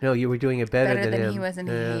 Yeah. No, you were doing it better, Better than him. he was, and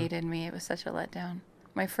Yeah. he hated me. It was such a letdown.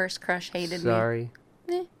 My first crush hated Sorry.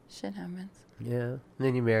 me. Shit happens. Yeah. And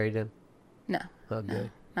then you married him. No. Oh,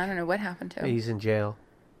 good. I don't know what happened to him. He's in jail.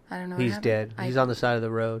 I don't know what He's happened. dead. He's on the side of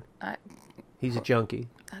the road. I- He's a junkie.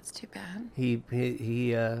 That's too bad. He's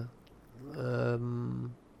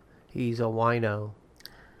a wino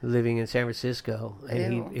living in San Francisco,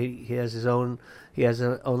 and Ew. he has his own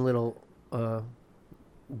little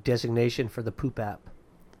designation for the poop app.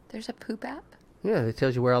 There's a poop app? Yeah, it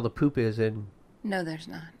tells you where all the poop is, and No, there's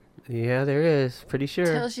not. yeah, there is. Pretty sure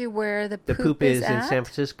Tells you where the the poop, poop is in at? San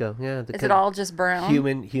Francisco. Yeah, Is it all just brown?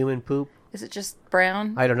 human poop? Is it just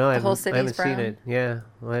brown? I don't know. The I whole haven't, I city's haven't seen brown? it. Yeah,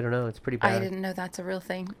 well, I don't know. It's pretty bad. I didn't know that's a real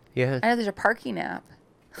thing. Yeah, I know there's a parking app.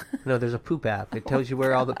 no, there's a poop app. It tells you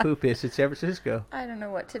where all the poop is in San Francisco. I don't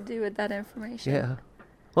know what to do with that information. Yeah.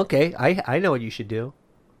 Okay, I know what you should do.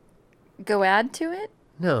 Go add to it?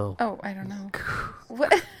 No. Oh, I don't know.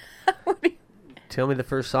 What? What do you- Tell me the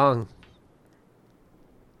first song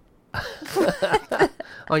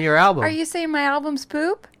on your album. Are you saying my album's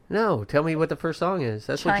poop? No, tell me what the first song is.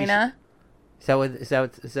 That's what you China. Is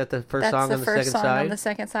that the first That's song the on the first second song side? on the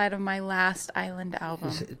second side of my last Island album.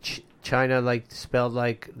 Is it China like spelled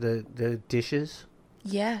like the dishes?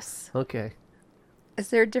 Yes. Okay. Is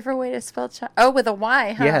there a different way to spell China? Oh, with a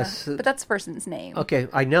Y, huh? Yes. But that's the person's name. Okay,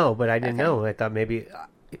 I know, but I didn't Okay. know. I thought maybe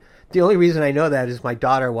the only reason I know that is my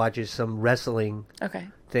daughter watches some wrestling Okay.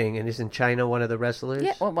 thing, and isn't China one of the wrestlers?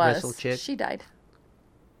 Yeah, well, it Wrestle was. chick She died.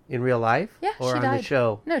 in real life? Yeah, or she on died. the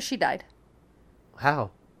show? No, she died.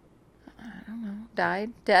 How?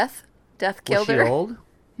 Died. Death. Death Was killed she her. old?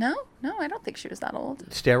 No, I don't think she was that old.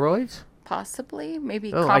 Steroids? Possibly.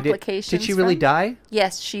 Maybe Oh, complications. Did she really from- die?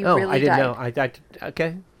 Yes, she Oh, really I didn't died. know.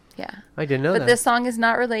 Okay, Yeah. I didn't know But that. this song is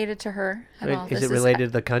not related to her at all. Is This it related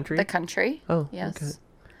to the country? The country. Oh, Yes. okay.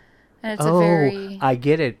 And it's Oh, a very... I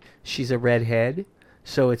get it. She's a redhead,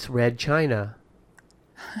 so it's Red China.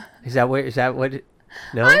 Is that what?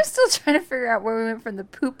 No. I'm still trying to figure out where we went from the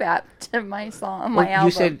poop app to my song, my Well,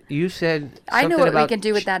 album. you said. I know something what we about can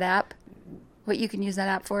do with that app. What you can use that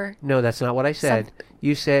app for. No, that's not what I said.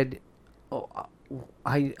 You said, "Oh,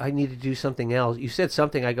 I need to do something else." You said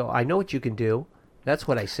something. I go, "I know what you can do." That's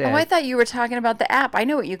what I said. Oh, I thought you were talking about the app. I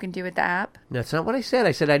know what you can do with the app. That's not what I said.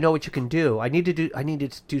 I said I know what you can do. I need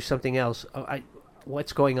to do something else.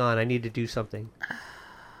 What's going on? I need to do something.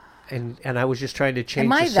 And I was just trying to change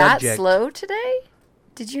Am I the that subject. slow today?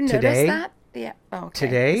 Did you notice Today? that? Yeah. Oh, okay.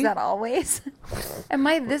 Today? Is that always? Am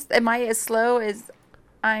I as slow as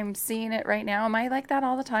I'm seeing it right now? Am I like that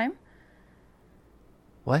all the time?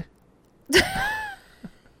 What?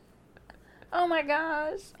 Oh my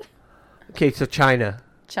gosh. Okay, so China.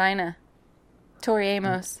 China. Tori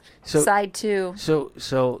Amos. So- Side 2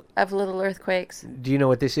 So, of Little Earthquakes. do you know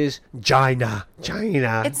what this is? China.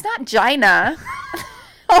 It's not Gina.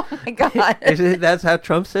 Oh my God. That's how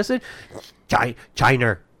Trump says it?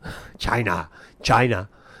 China. You know,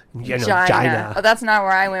 Gina. China. Oh, that's not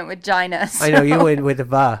where I went with Gina. I know you went with the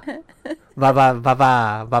va.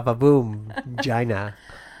 Va boom. China.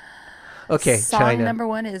 Okay, Song China. number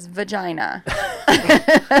 1 is Vagina.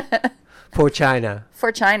 For China.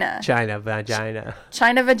 For China. China, vagina.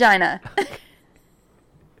 China Vagina.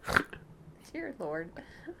 Dear Lord.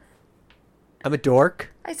 I'm a dork.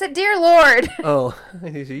 I said, Dear Lord. Oh,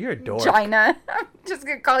 you're a dork. Gina. I'm just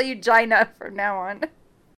going to call you Gina from now on.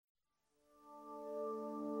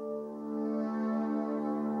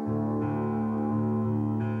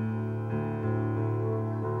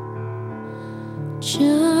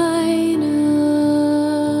 China,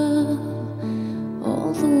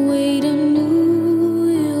 all the way to New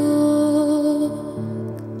York.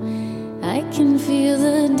 I can feel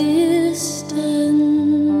the distance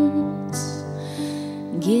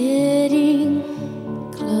getting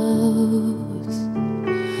close.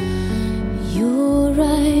 You're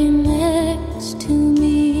right next to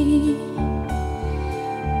me,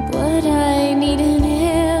 but I need an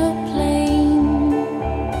airplane.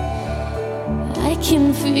 I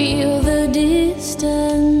can feel the distance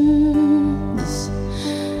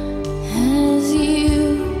as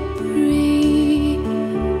you breathe.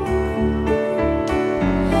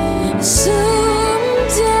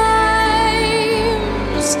 Sometimes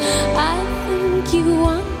I think you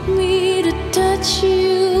want me to touch you.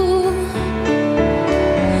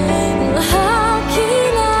 How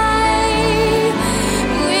can I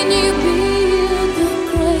when you build the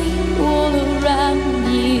great wall around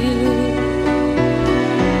you?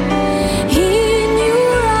 In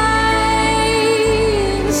your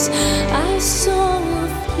eyes, I saw a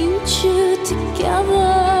future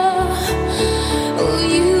together. Oh,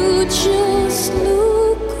 you just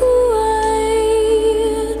look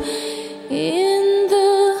away in the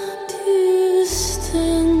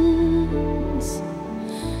distance.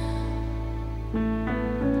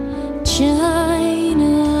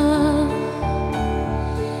 China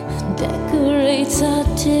decorates our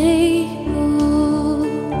table.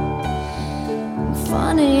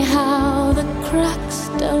 Funny how the cracks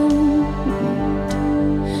don't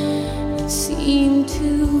seem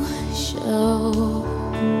to show.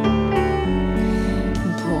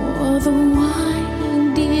 Pour the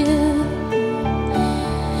wine, dear.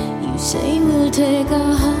 You say we'll take a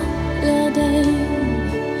holiday,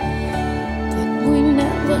 but we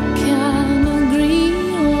never can agree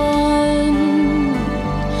on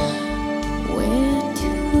where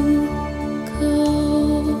to go.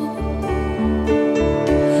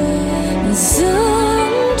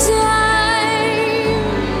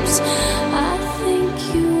 Sometimes I think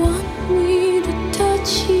you want me to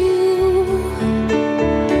touch you.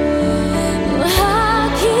 How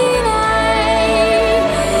can I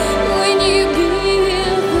when you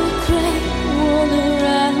build the great wall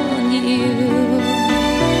around you?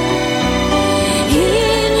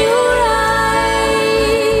 In your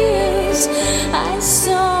eyes, I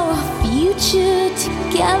saw a future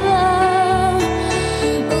together.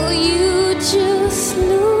 Oh, you just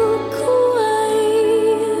look away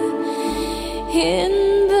in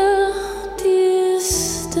the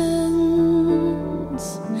distance.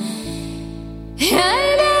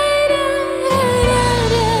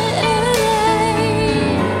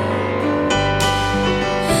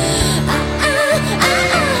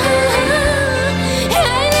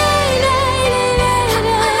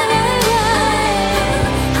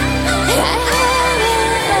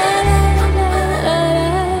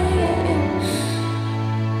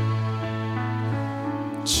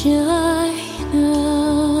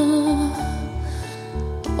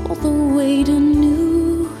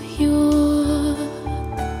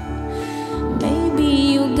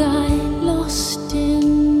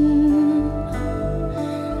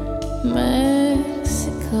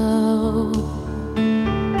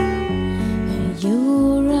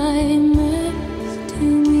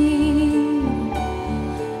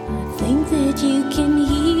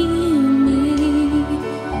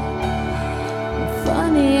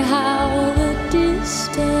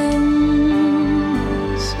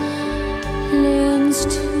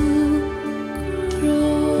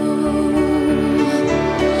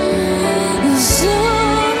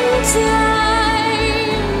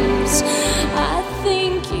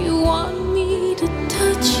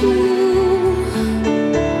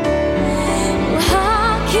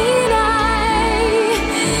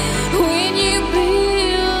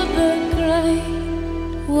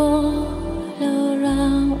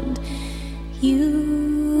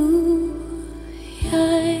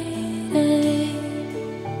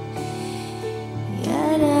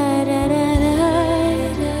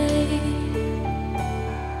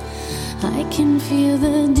 feel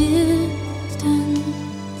the distance.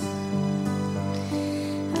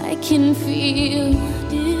 I can feel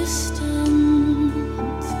distance.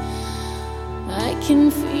 I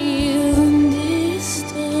can feel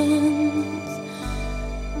distance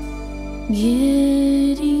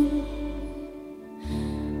getting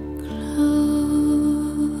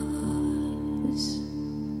close.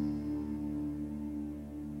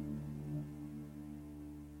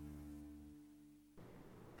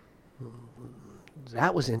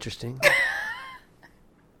 That was interesting.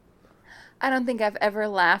 I don't think I've ever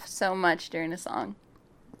laughed so much during a song.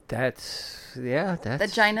 That's The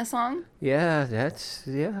Gina song? yeah.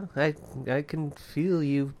 I can feel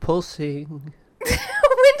you pulsing.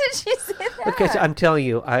 When did she say that? Because I'm telling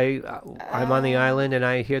you, I'm on the island and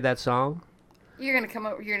I hear that song. You're going to come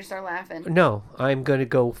over, you're going to start laughing. No, I'm gonna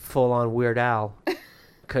go full on Weird Al,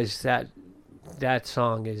 because that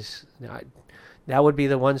song is that would be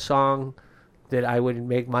the one song that I would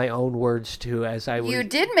make my own words to, as I would. You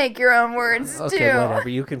did make your own words, Okay, too. whatever.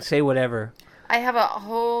 You can say whatever. I have a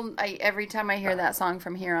whole... every time I hear that song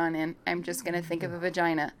from here on in, I'm just going to think of a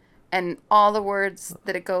vagina. And all the words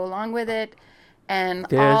that go along with it. And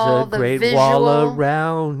There's all a the great visual... wall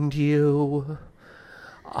around you.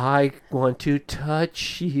 I want to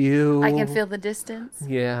touch you. I can feel the distance.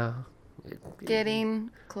 Yeah.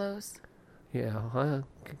 Getting close. Yeah.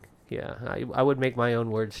 Yeah. I would make my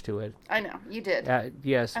own words to it. I know, you did.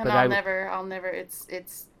 Yes, and but I'll never,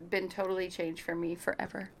 it's been totally changed for me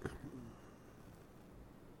forever.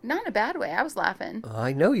 Not in a bad way. I was laughing.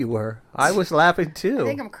 I know you were. I was laughing too. I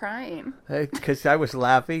think I'm crying. Because I was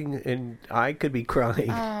laughing and I could be crying.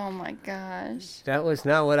 Oh my gosh. That was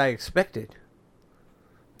not what I expected.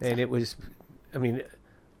 And it was, I mean,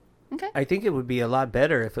 Okay. I think it would be a lot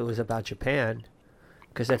better if it was about Japan.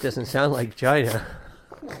 Because that doesn't sound like China.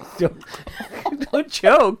 don't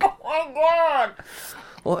joke. Oh my god.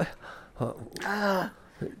 What?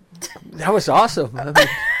 That was awesome. I mean,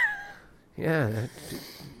 yeah.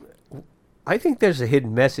 I think there's a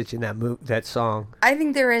hidden message in that song. I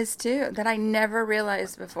think there is too, that I never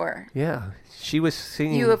realized before. Yeah. She was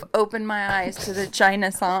singing. You have opened my eyes to the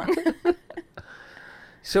China song.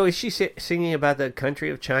 So is she singing about the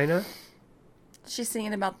country of China? She's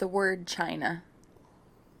singing about the word China.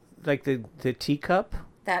 Like the teacup?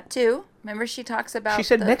 That too. Remember she talks about... She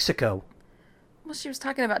said Mexico. Well, she was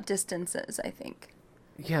talking about distances, I think.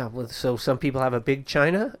 Yeah, well, so some people have a big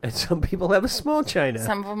China and some people have a small China.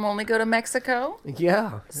 Some of them only go to Mexico.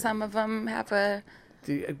 Yeah. Some of them have a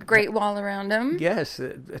great wall around them. Yes,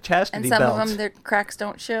 a chastity and some belt. of them, their cracks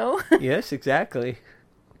don't show. Yes, exactly.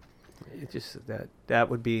 It just that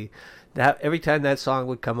would be that every time that song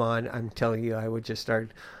would come on, I'm telling you, I would just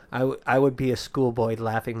start. I would be a schoolboy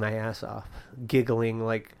laughing my ass off, giggling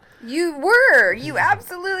like. You were. You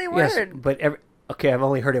absolutely were. Yes, but okay, I've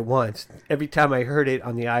only heard it once. Every time I heard it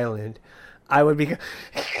on the island, I would be.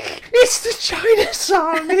 It's the China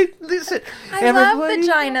song. Listen, I love the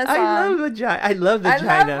China song. I love vagina. I love the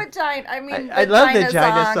China. I love vagina. I mean, I love the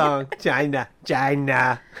China song.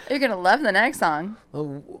 China. You're gonna love the next song.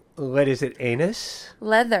 Oh, what is it? Anus?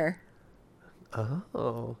 Leather.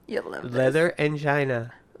 Oh. You love this. Leather and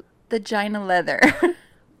China. The China leather.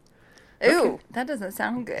 Ooh, that doesn't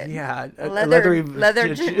sound good. Yeah, leather.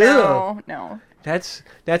 No. That's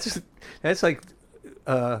like,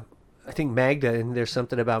 I think Magda, and There's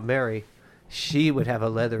Something About Mary. She would have a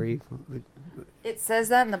leathery. It says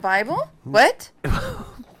that in the Bible? What?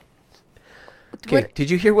 Okay, did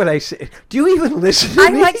you hear what I said? Do you even listen to I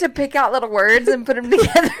me? like to pick out little words and put them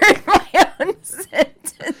together in my own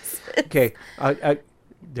sentences. Okay,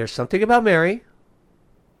 There's Something About Mary.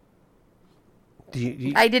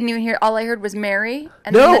 I didn't even hear. All I heard was Mary.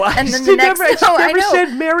 And No, then I the next. never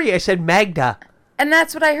said Mary. I said Magda. And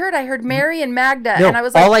that's what I heard. I heard Mary and Magda. No, and I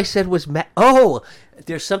was like, all I said was,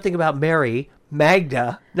 There's Something About Mary,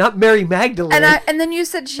 Magda, not Mary Magdalene. and then you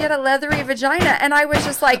said she had a leathery vagina, and I was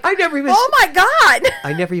just like, I never even. oh my god!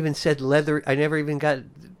 I never even said leather. I never even got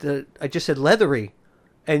I just said leathery,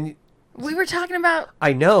 and We were talking about.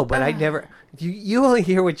 I know, but I never. You only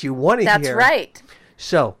hear what you want to hear. That's right.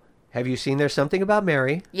 So, have you seen There's Something About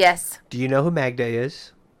Mary? Yes. Do you know who Magda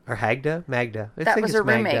is? Or Hagda? Magda. I That think was it's her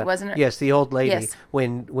roommate, Magda. wasn't it? Yes, the old lady. Yes.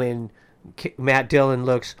 When Matt Dillon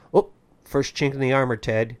looks, first chink in the armor,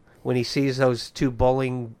 Ted. When he sees those two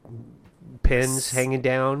bowling pins hanging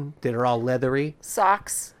down that are all leathery.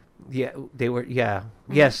 Socks. Yeah, they were. Yeah,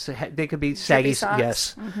 yes, they could be saggy. socks.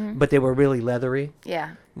 Yes, but they were really leathery.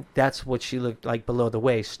 Yeah. That's what she looked like below the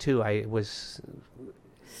waist too. I was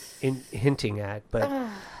hinting at,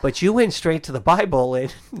 but you went straight to the Bible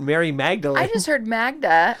and Mary Magdalene. I just heard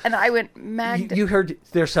Magda, and I went, Magda. You heard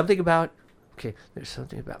There's Something About. Okay, there's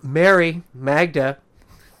something about Mary Magda.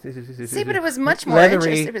 See, but it was much more Leathery.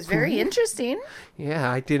 interesting. It was very interesting.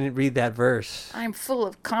 Yeah, I didn't read that verse. I'm full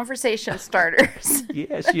of conversation starters.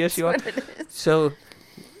 Yes, you are. That's what it is. So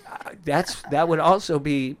that would also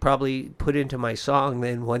be probably put into my song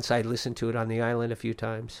then once I listened to it on the island a few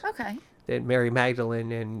times. Okay. That Mary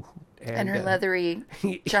Magdalene And her leathery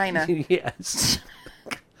china. Yes.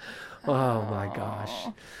 Oh my gosh.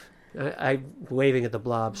 I'm waving at the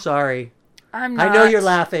blob. Sorry. I'm not. I know you're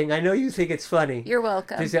laughing. I know you think it's funny. You're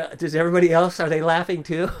welcome. Does everybody else, are they laughing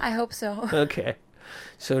too? I hope so. Okay.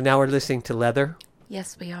 So now we're listening to Leather.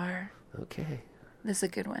 Yes, we are. Okay. This is a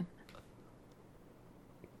good one.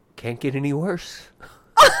 Can't get any worse.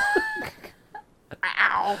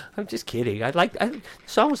 Ow. I'm just kidding. The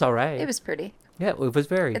song was all right. It was pretty. Yeah, it was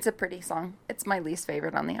very. It's a pretty song. It's my least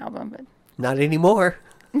favorite on the album, but Not anymore.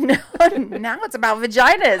 no, now it's about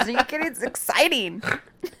vaginas. Are you kidding? It's exciting.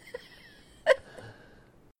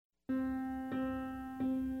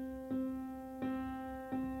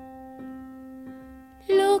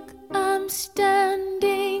 Look, I'm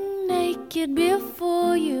standing naked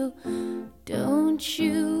before you. Don't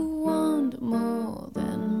you want more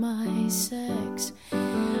than my sex?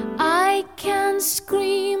 I can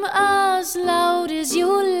scream as loud as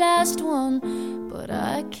your last one, but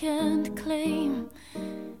I can't claim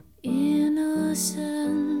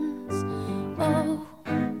innocence. Oh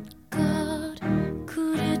God,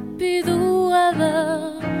 could it be the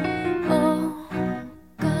weather? Oh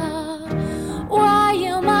God, why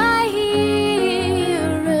am I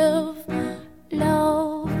here if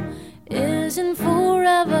love isn't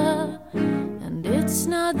forever and it's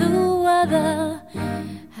not the weather?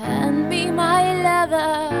 Hand me my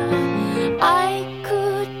leather. I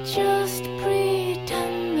could just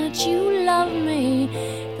pretend that you love me.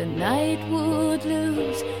 The night would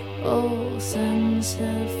lose all sense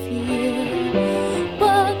of fear.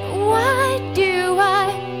 But why do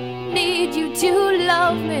I need you to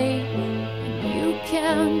love me when you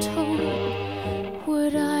can't hold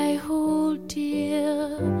what I hold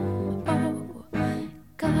dear? Oh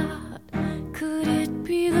God, could it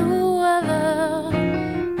be the weather?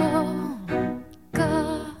 Oh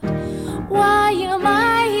God, why am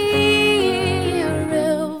I here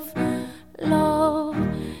if love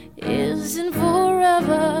isn't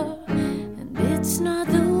forever and it's not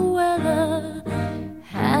the weather?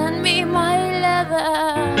 Hand me my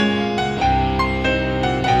leather.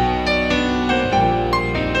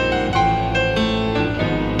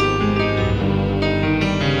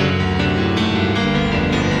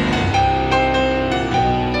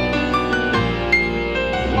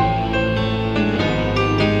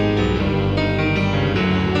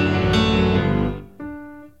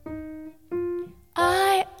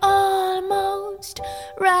 I almost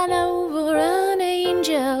ran over an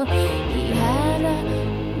angel. He had a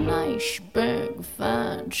nice big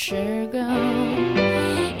fat gun.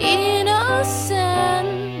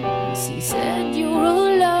 Innocence, he said, you're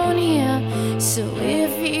alone here. So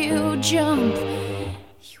if you jump,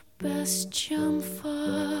 you best jump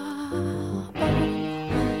far.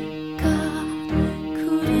 Oh God,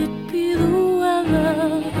 could it be the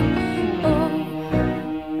weather?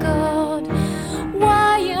 Oh God,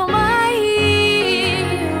 why am I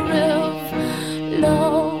here if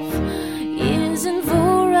love isn't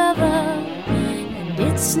forever and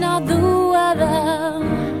it's not the weather?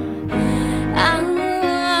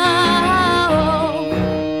 Oh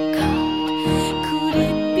God, could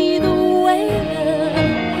it be the weather?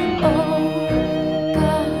 Oh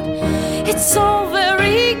God, it's so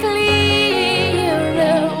very clear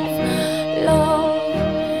if love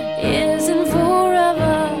isn't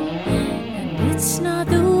forever and it's not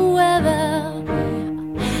the weather.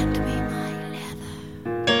 Hand me my leather.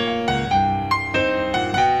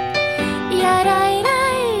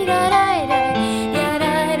 Ya-da-da-da-da-da,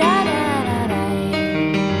 ya-da-da-da-da-da,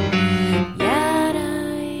 ya-da.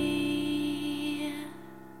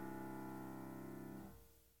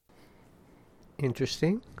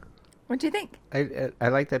 Interesting. What do you think? I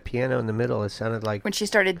like that piano in the middle. It sounded like When she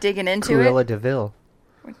started digging into Cruella it? DeVille.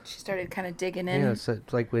 When she started kind of digging in? Yeah, it's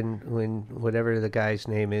like when whatever the guy's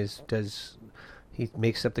name is he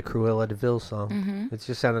makes up the Cruella DeVille song. Mm-hmm. It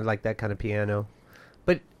just sounded like that kind of piano.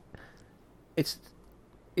 But it's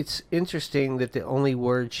interesting that the only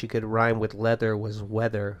word she could rhyme with leather was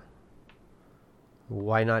weather.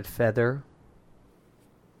 Why not feather?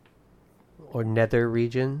 Or nether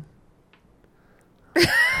region?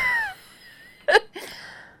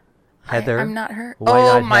 Heather. I'm not her. Why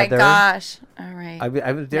Oh not my Heather? gosh. All right. now Now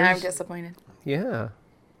I'm there's, disappointed. yeah.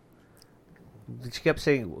 She kept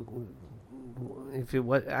saying, if it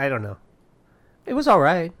was, I don't know. It was all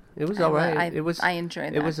right. It was all right. I enjoy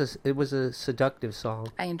that. It was a seductive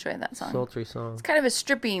song, I enjoy that song. sultry song. It's kind of a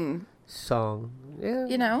stripping, Yeah.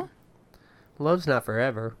 you know. Love's not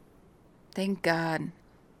forever. Thank God.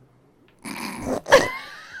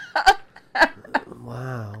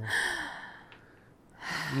 Wow.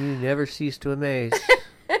 You never cease to amaze.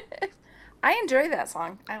 I enjoy that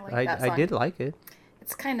song. I like that song. I did like it.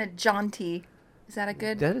 It's kind of jaunty. Is that a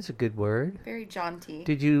good? That is a good word. Very jaunty.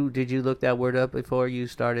 Did you look that word up before you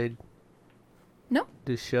started Nope.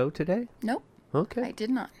 the show today? Nope. Okay. I did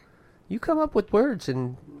not. You come up with words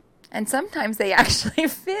and sometimes they actually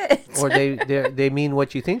fit. or they mean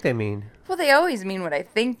what you think they mean. Well, they always mean what I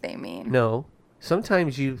think they mean. No.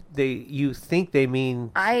 Sometimes you think they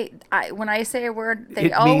mean I when I say a word, they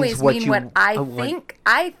It always means what mean you- what I want.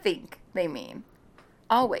 think they mean.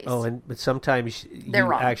 Always. but sometimes They're you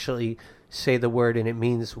wrong. actually say the word and it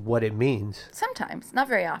means what it means. Sometimes, not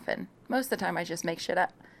very often. Most of the time, I just make shit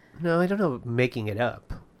up. No, I don't know making it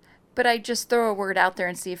up. But I just throw a word out there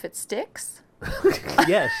and see if it sticks.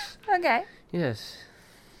 Yes. Okay. Yes.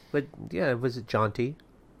 But yeah, was it jaunty?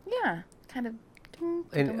 Yeah. Kind of.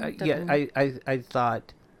 And I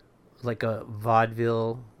thought like a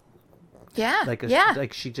vaudeville, Yeah. like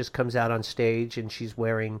like she just comes out on stage and she's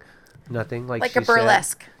wearing nothing, like Like she a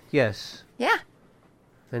burlesque. said. Yes. Yeah.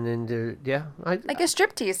 And then Like a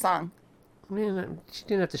striptease song. I mean, she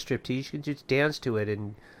didn't have to striptease. She could just dance to it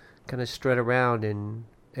and kind of strut around and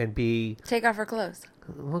be Take off her clothes.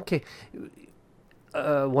 okay.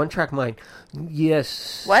 One track mind.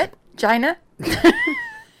 Yes. What? Gina?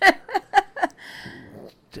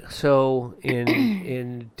 So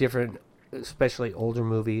in different, especially older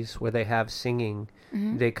movies where they have singing,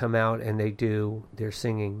 they come out and they do their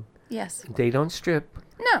singing. Yes. They don't strip.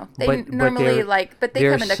 No. They but normally they're- but they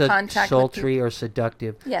they're come into contact with sultry or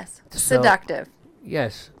seductive. people. Yes. So- Seductive.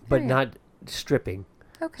 Yes, but Period. not stripping.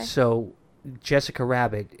 Okay. So Jessica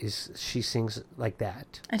Rabbit she sings like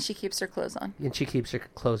that, And she keeps her clothes on. and she keeps her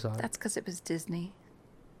clothes on. That's because it was Disney.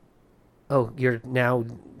 Oh, they're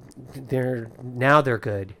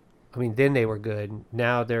good. I mean, then they were good.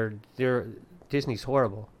 Now they're Disney's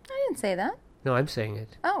horrible. I didn't say that. No, I'm saying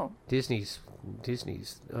it. Oh. Disney's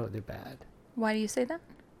they're bad Why do you say that?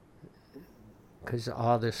 because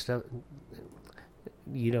all this stuff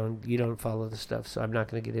you don't follow the stuff, so I'm not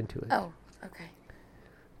going to get into it. Oh. Okay.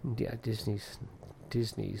 Yeah, Disney's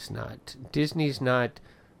not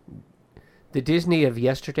the Disney of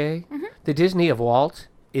yesterday. The Disney of Walt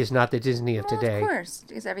is not the Disney of Well, of course,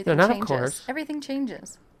 because everything not of changes. course. Everything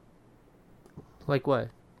changes. Like what?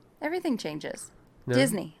 Everything changes. No?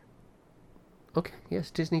 Disney. Okay,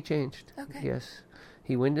 yes, Disney changed. Okay. Yes.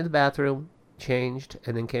 He went to the bathroom, changed,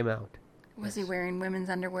 and then came out. Was he wearing women's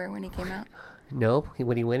underwear when he came out? Nope.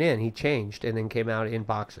 When he went in, he changed and then came out in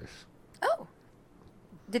boxers. Oh.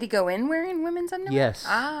 Did he go in wearing women's underwear? Yes.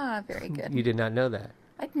 Ah, very good. You did not know that.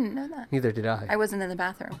 I didn't know that. Neither did I. I wasn't in the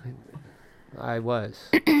bathroom. I was.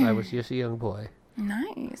 I was just a young boy.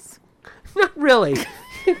 Nice. Not really.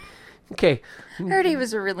 Okay. I heard he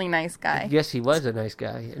was a really nice guy. Yes, he was a nice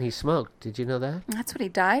guy, and he smoked. Did you know that? That's what he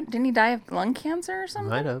died. Didn't he die of lung cancer or something?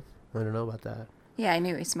 Might have. I don't know about that. Yeah, I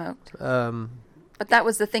knew he smoked. Um, But that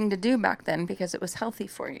was the thing to do back then because it was healthy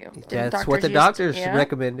for you. Didn't that's what the used- doctors yeah?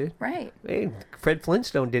 recommended. Right. Hey, Fred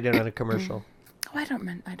Flintstone did it on a commercial. Oh, I don't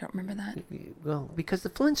remember that. Well, because the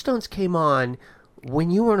Flintstones came on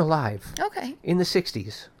when you weren't alive Okay. in the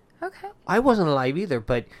 60s. Okay. I wasn't alive either,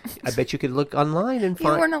 but I bet you could look online and You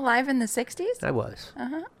find. weren't alive in the 60s? I was.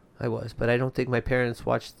 Uh-huh. I was, but I don't think my parents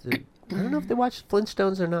watched the. I don't know if they watched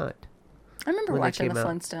Flintstones or not. I remember When they watching the came out.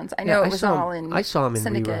 Flintstones. I Yeah, know it was saw 'em- all in I saw them in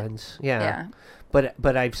syndicate. reruns. Yeah. Yeah.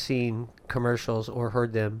 But I've seen commercials or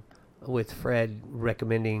heard them with Fred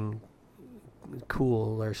recommending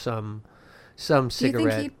Cool or some Do you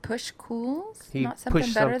cigarette. think he'd push Cools? He Not something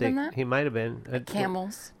pushed better something. than that? He might have been.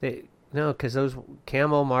 Camels. No, because those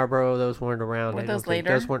Camel, Marlboro, those weren't around. Were I those don't think.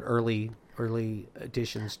 later? Those weren't early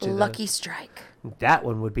additions to Lucky Strike. That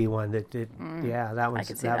one would be one that did. Yeah, that one.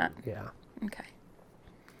 could see that. Yeah. Okay.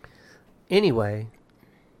 Anyway,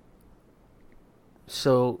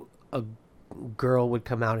 so a girl would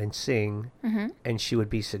come out and sing, and she would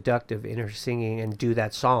be seductive in her singing and do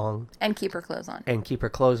that song And keep her clothes on. and keep her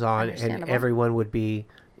clothes on, and Understandable. everyone would be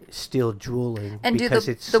still drooling And do because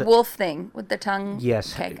the it's wolf thing with the tongue.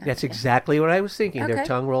 Yes, Okay, that's gotcha. exactly what I was thinking. Their Okay.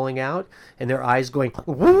 tongue rolling out and their eyes going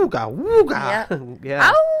wooga wooga.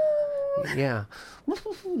 Yeah. Ow! Yeah.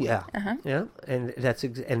 Yeah. Uh-huh. Yeah. And that's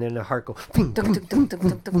and then the heart go. Dunk, dunk, dunk, dunk,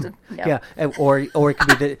 dunk, dunk, dunk. Yeah. And, or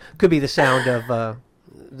it could be the sound of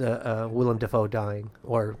the Willem Dafoe dying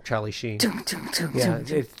or Charlie Sheen. Dunk, dunk, dunk, Yeah, dunk,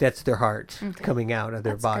 dunk. that's their heart coming out of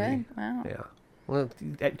their That's body. good. Wow. Yeah. Well,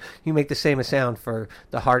 you make the same sound for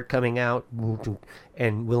the heart coming out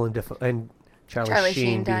and Willem Dafoe and Charlie Sheen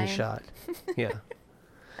being dying. shot. Yeah.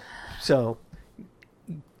 So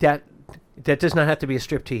that does not have to be a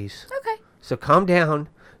striptease. Okay. So calm down.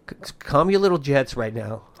 Calm your little jets right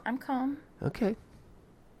now. I'm calm. Okay.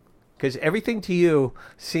 Because everything to you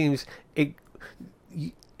seems it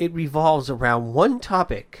revolves around one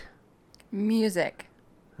topic. Music.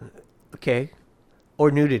 Okay. Or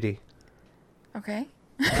nudity. Okay.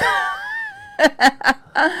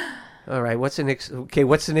 All right. What's the next? Okay.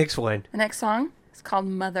 What's the next one? The next song is called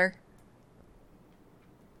Mother.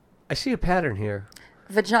 I see a pattern here.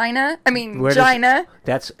 Vagina. Where does- Vagina.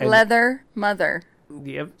 That's Leather. Mother.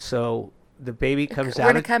 Yep. So the baby comes We're out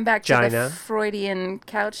going of to come back to vagina. the Freudian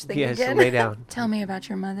couch thing Yes. again. Lay down. Tell me about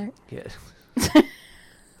your mother. Yes.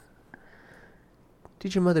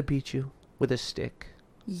 Did your mother beat you with a stick?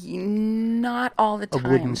 Not all the A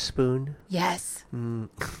time. wooden spoon? Yes.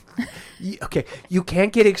 Okay. You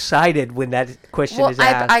can't get excited when that question Well, is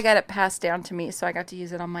asked. I got it passed down to me, so I got to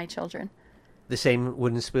use it on my children. The same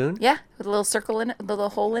wooden spoon? Yeah, with a little circle in it, a little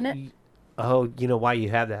hole in it, Oh, you know why you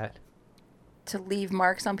have that? to leave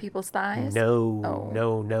marks on people's thighs. No, Oh.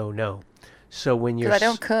 no. So when you're Because I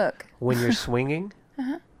don't cook. when you're swinging,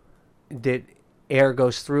 that air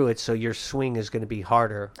goes through it, so your swing is going to be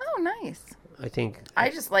harder. Oh, nice. I think. I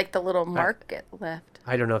just like the little mark get left.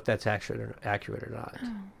 I don't know if that's accurate or not.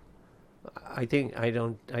 Oh. I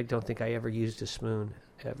don't think I ever used a spoon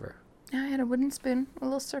ever. I had a wooden spoon, a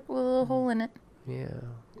little circle with a little hole in it Yeah,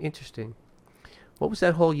 interesting. What was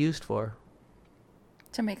that hole used for?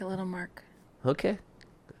 to make a little mark. Okay,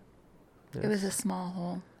 It was a small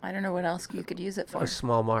hole. I don't know what else you could use it for. a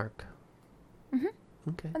small mark.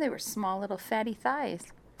 Okay. Oh, they were small little fatty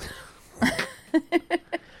thighs.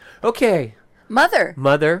 Okay. Mother,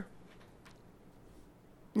 Mother,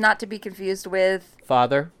 not to be confused with.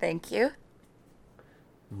 father, Thank you.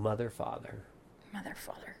 mother, father. Mother,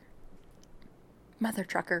 father. Mother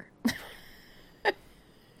trucker.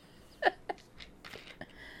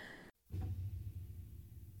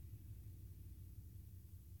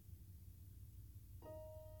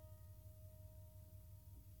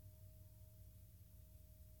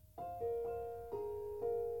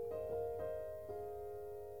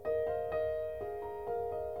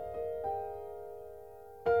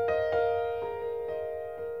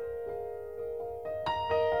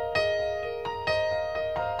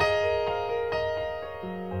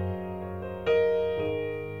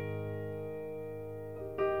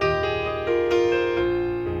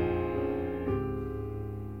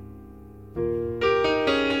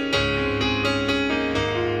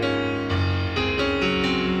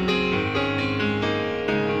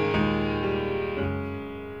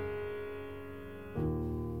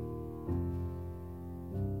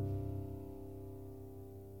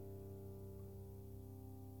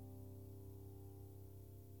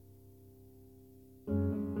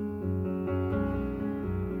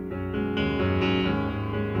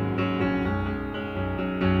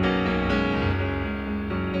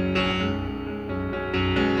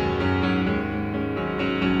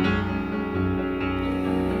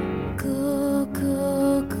 Go,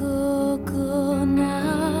 go, go, go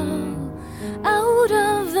now. Out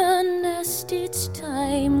of the nest, it's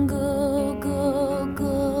time. Go, go,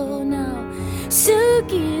 go now.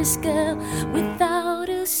 Silkiest girl without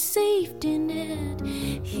a safety net.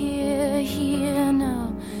 Here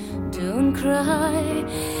now. Don't cry.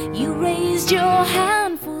 You raised your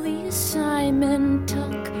hand for the assignment.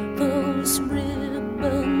 Tuck those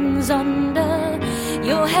ribbons under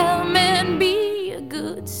your helmet. Be a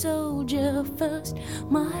good soldier first.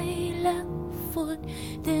 My left foot,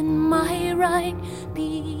 then my right.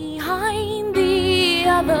 Behind the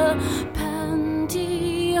other pantyhose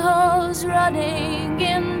running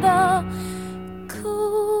in the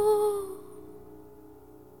cool.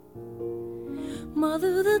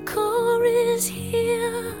 Mother, the car is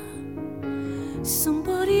here.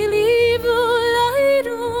 Somebody leave the light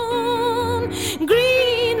on.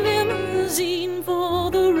 Green limousine for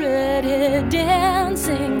the redhead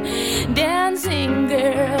dancing, dancing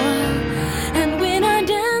girl. And when I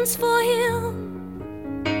dance for him,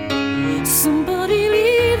 somebody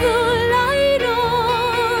leave the light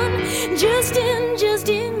on. Just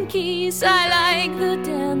in case I like the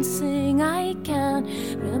dancing. I can't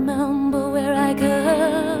remember where I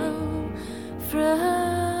come from.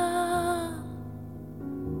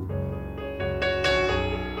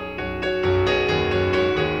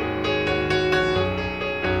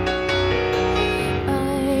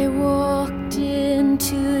 I walked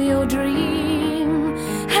into your dream,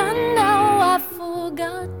 and now I've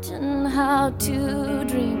forgotten how to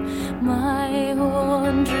dream. my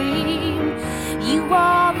own dream. You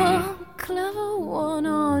are the clever one,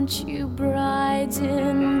 aren't you? Brides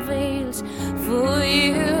in veils for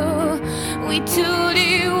you. We told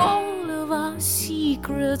you all of our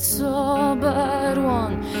secrets, all but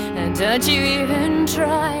one. And don't you even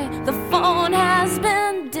try. The phone has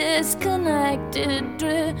been disconnected,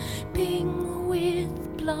 dripping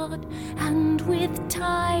with blood and with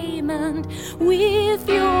time and with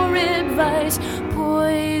your advice.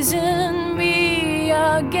 Poison me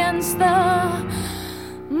against the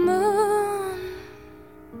moon.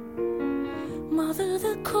 Mother,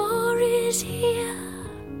 the car is here.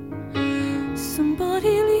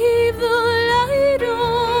 Somebody leave the light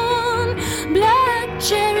on. Black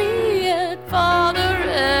chariot, father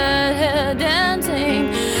redhead,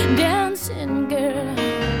 dancing, dancing girl.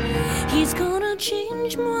 He's gonna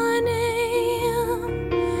change my name.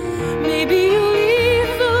 Maybe you'll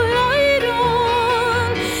leave the light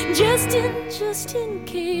on. Just in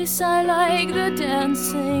case I like the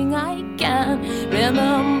dancing. I can't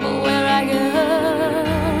remember where I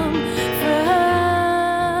come from.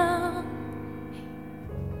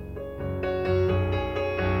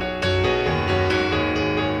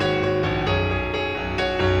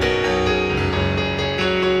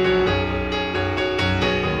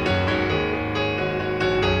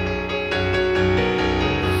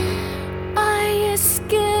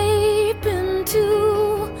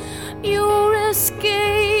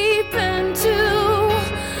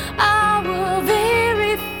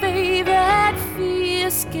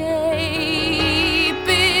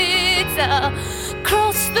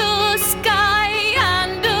 Across the sky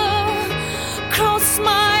and across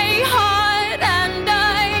my heart, and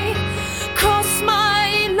I cross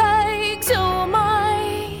my legs. Oh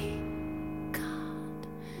my God.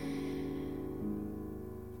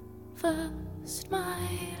 First my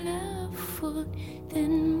left foot,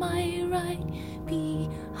 then my right,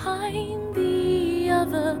 behind the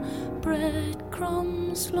other.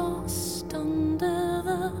 Breadcrumbs lost under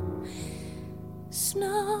the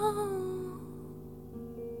snow.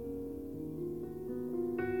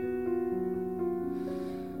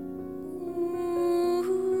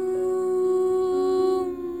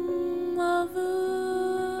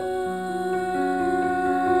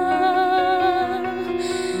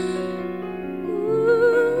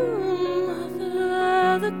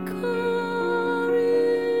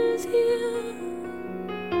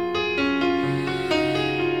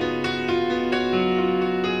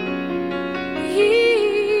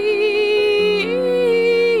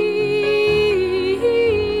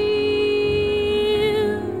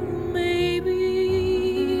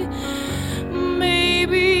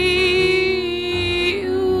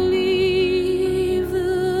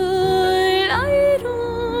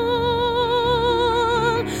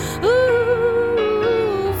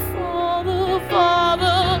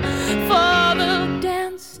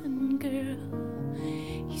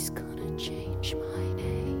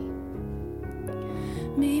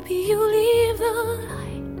 Maybe you leave the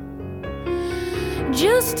light,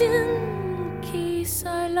 just in case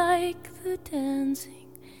I like the dancing.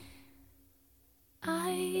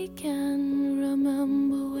 I can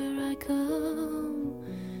remember where I come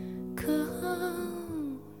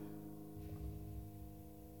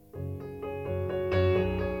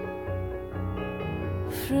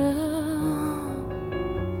from.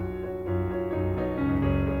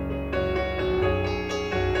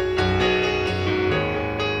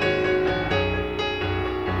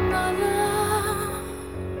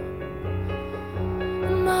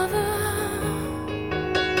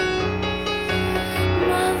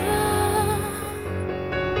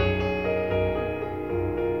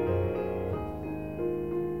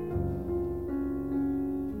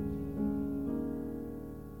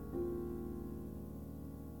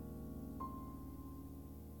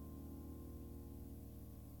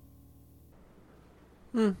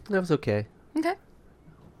 That was okay. Okay.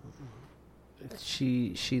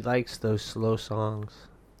 She likes those slow songs.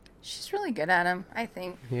 She's really good at them, I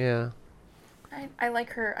think. Yeah. I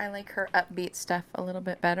like her upbeat stuff a little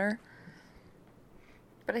bit better.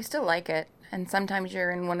 But I still like it. And sometimes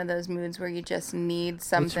you're in one of those moods where you just need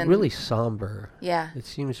something. It's really somber. Yeah. It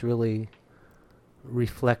seems really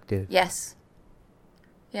reflective. Yes.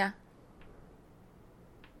 Yeah.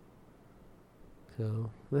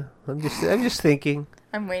 So I'm just thinking.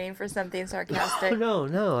 I'm waiting for something sarcastic. No.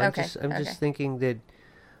 Okay, I'm okay. just thinking that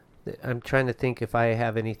I'm trying to think if I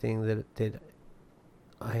have anything that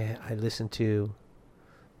I listen to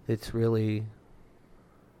that's really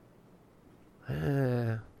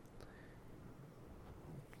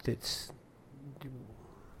that's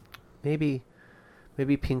maybe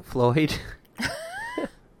Pink Floyd.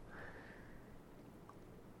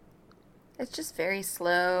 It's just very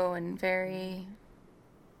slow and very,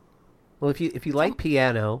 Well, if you like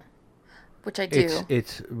piano, which I do.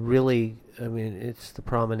 it's really, I mean, it's the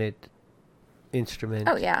prominent instrument.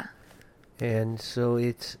 Oh yeah. And so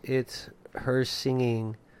it's her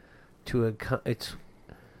singing to it's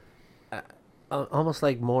almost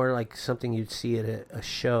like more like something you'd see at a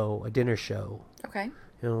show, a dinner show, Okay.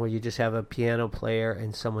 where you just have a piano player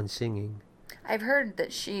and someone singing. I've heard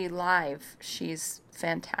that she's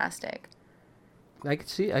fantastic. I could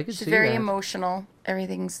see She's that. very emotional.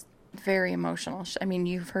 Everything's very emotional. I mean,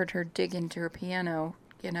 you've heard her dig into her piano,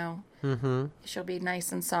 Mm-hmm. She'll be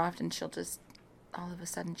nice and soft, and she'll just, all of a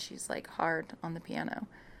sudden, she's like hard on the piano,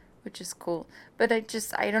 which is cool. But I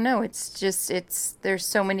don't know. There's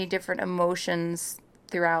so many different emotions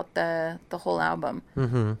throughout the whole album,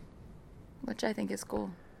 Mm-hmm. which I think is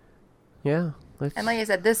cool. Yeah. And like I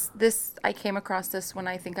said, this I came across this when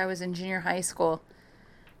I think I was in junior high school.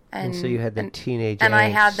 And so you had the teenage and I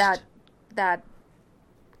had angst. that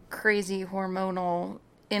crazy hormonal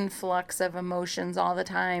influx of emotions all the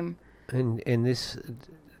time. And this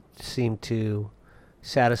seemed to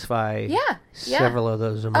satisfy Yeah. several of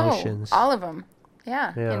those emotions. Oh, all of them.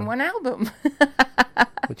 Yeah. Yeah. In one album.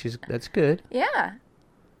 That's good. Yeah.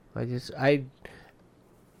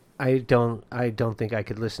 I don't think I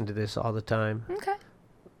could listen to this all the time, Okay.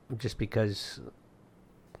 just because.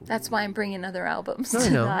 That's why I'm bringing other albums No, to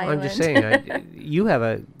no, the I'm just island. saying. You have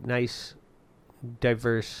a nice,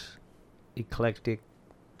 diverse, eclectic.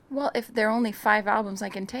 Well, if there are only 5 albums I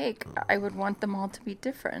can take, I would want them all to be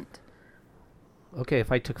different. Okay,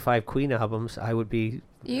 if I took 5 Queen albums, I would be.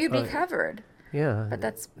 You'd be covered. Yeah. But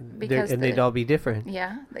that's because they'd all be different.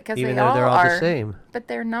 Yeah, because Even they though all they're all are. the same. But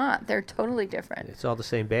they're not. They're totally different. It's all the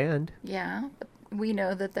same band. Yeah, but we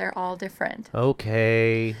know that they're all different.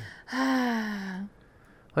 Okay. Okay.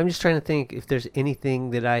 I'm just trying to think if there's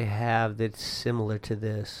anything that I have that's similar to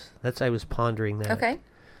this. I was pondering that.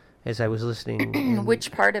 As I was listening. and-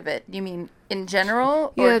 Which part of it? Do you mean in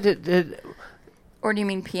general? Yeah, Or do you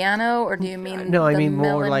mean piano? Or do you mean no, I the mean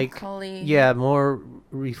more like melancholy? more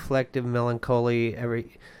reflective melancholy.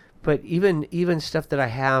 But even stuff that I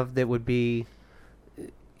have that would be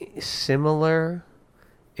similar,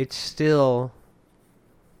 it's still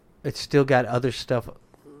got other stuff.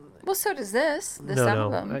 Well, so does this No,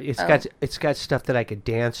 album. it's got stuff that I could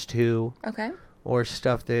dance to, Okay. or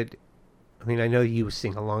stuff that. I mean, I know you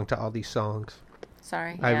sing along to all these songs.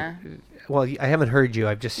 Sorry. Yeah. I haven't heard you.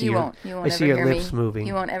 I've just seen You your. won't. You won't I ever see your hear lips me. moving.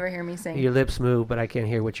 You won't ever hear me sing. Your lips move, but I can't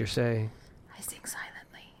hear what you're saying. I sing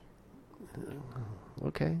silently.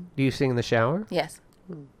 Okay. Do you sing in the shower? Yes.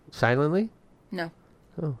 Silently? No.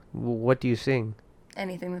 Oh. What do you sing?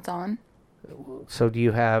 Anything that's on. So do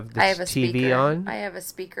you have this I have a TV speaker. on? I have a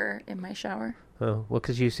speaker in my shower. Oh, well,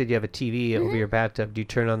 because you said you have a TV over your bathtub. Do you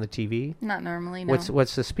turn on the TV? Not normally. No.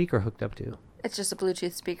 What's the speaker hooked up to? It's just a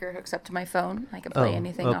Bluetooth speaker hooks up to my phone. I can play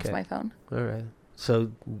anything off okay. my phone. All right.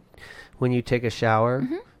 So when you take a shower,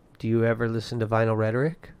 Mm-hmm. do you ever listen to Vinyl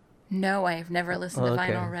Rhetoric? No, I have never listened to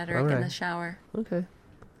Okay. vinyl rhetoric All in right. the shower. Okay.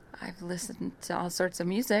 I've listened to all sorts of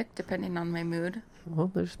music depending on my mood. Well,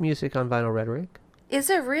 there's music on Vinyl Rhetoric. Is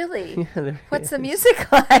it really? Yeah, there What's the music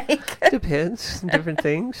like? Depends. Different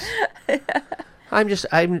things. I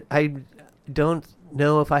don't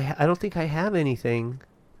know if I don't think I have anything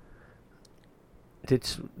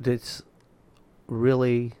that's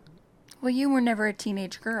really. Well, you were never a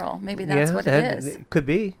teenage girl. Maybe that's what it is. It could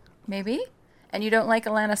be. Maybe. And you don't like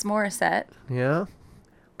Alanis Morissette. Yeah.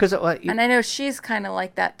 Because And I know she's kind of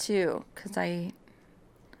like that too. Because I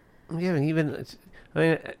even I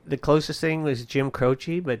mean, the closest thing was Jim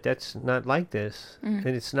Croce, but that's not like this, and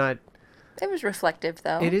it's not. It was reflective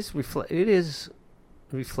though. It is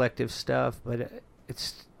reflective stuff, but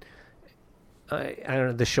it's. I don't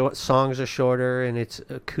know. The short songs are shorter, and it's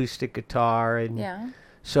acoustic guitar, and Yeah.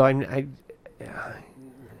 so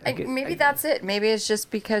Maybe that's it. Maybe it's just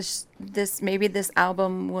because this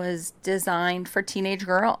album was designed for teenage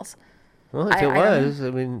girls. Well, if I it don't know. was, I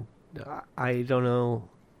mean, I don't know.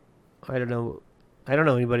 I don't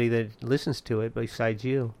know anybody that listens to it besides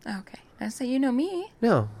you. Okay. I say you know me.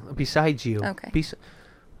 No, besides you. Okay. You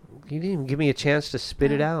didn't even give me a chance to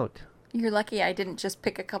spit it out. You're lucky I didn't just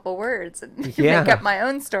pick a couple words and Yeah. make up my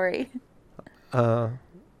own story. And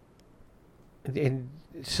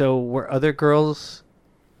so were other girls,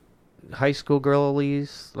 high school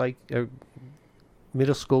girlies, like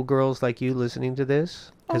middle school girls like you listening to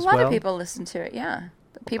this A as lot well? of people listen to it, yeah.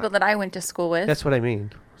 The people that I went to school with. That's what I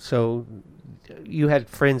mean. So you had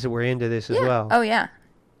friends that were into this as yeah. well. Oh, yeah.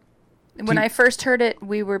 When I first heard it,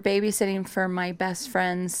 we were babysitting for my best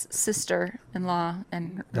friend's sister-in-law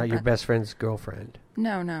and her Not your best friend's girlfriend.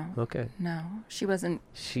 No. Okay. No, she wasn't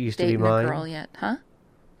She used to be dating a mine. girl yet, huh?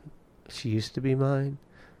 She used to be mine.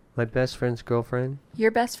 My best friend's girlfriend.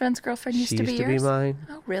 Your best friend's girlfriend used She to be used to yours? be mine.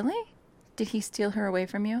 Oh, really? Did he steal her away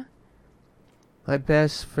from you? My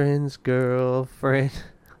best friend's girlfriend.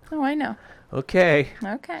 Oh, I know. Okay.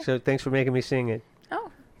 Okay. So thanks for making me sing it.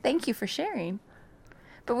 Oh, thank you for sharing.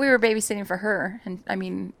 But we were babysitting for her,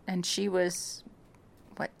 and she was,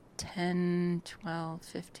 10, 12,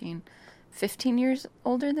 15, 15 years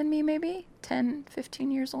older than me, maybe? 10,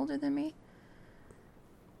 15 years older than me.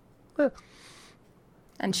 Well,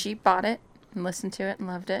 And she bought it and listened to it and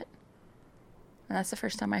loved it. And that's the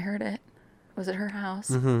first time I heard it. Was at her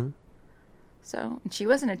house. mm-hmm. So, and she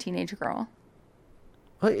wasn't a teenage girl.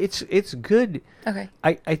 Well, it's good. Okay.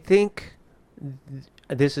 I think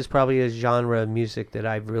this is probably a genre of music that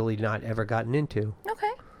I've really not ever gotten into.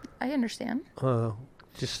 Okay. I understand.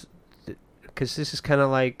 Just because this is kind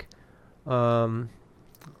of like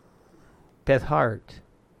Beth Hart,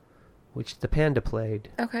 which the Panda played.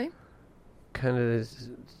 Okay. Kind of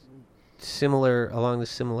similar, along the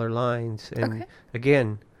similar lines. And Okay.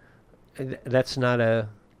 again, that's not a...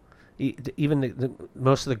 Even the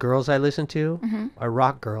most of the girls I listen to are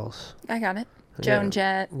rock girls. I got it. Joan Yeah.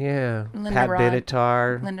 Jett, Yeah. Linda Pat Rod-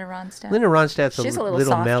 Benatar. Linda Ronstadt. Linda Ronstadt's She's a a little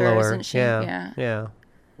little softer, mellower. isn't she? Yeah. Yeah.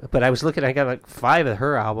 But I was looking, I got like 5 of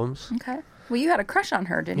her albums. Okay. Well, you had a crush on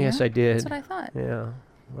her, didn't you? Yes, I did. That's what I thought. Yeah.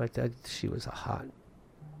 I thought she was a hot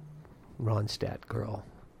Ronstadt girl.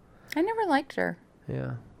 I never liked her.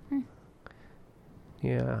 Yeah. Hmm.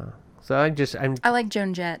 Yeah. So I like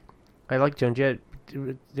Joan Jett. I like Joan Jett.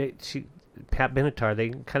 Pat Benatar,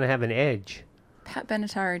 they kind of have an edge. Pat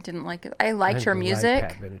Benatar, I didn't like it. I liked her Like music,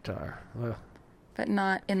 Pat Benatar. Ugh. but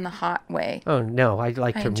not in the hot way. Oh no, I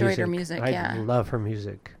liked I her enjoyed music. her music, I yeah. love her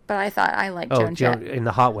music. But I thought I liked Oh, Joan Jett. in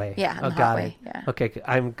the hot way. Yeah, in oh, the hot got way, it. yeah. Okay,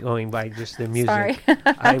 I'm going by just the music. Sorry.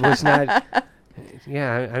 I was not.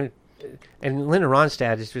 Yeah, and Linda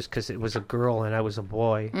Ronstadt is just because it was a girl and I was a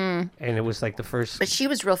boy, and it was like the first. But she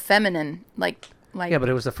was real feminine, like. Yeah, but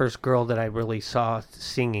it was the first girl that I really saw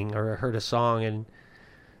singing or heard a song, and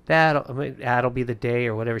that'll be the day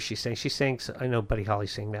or whatever she sang. She sang. I know Buddy Holly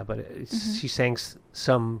sang that, but she sang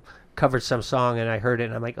covered some song, and I heard it,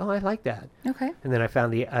 and I'm like, oh, I like that. Okay. And then I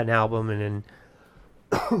found an album, and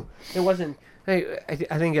then it wasn't. I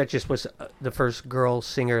think that just was the first girl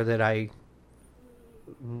singer that I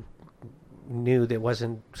knew that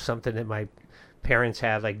wasn't something that my parents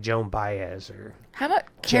had, like Joan Baez or How about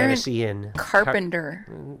Karen Janice Ian. Carpenter?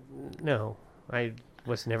 No, I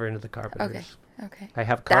was never into the Carpenters. Okay. I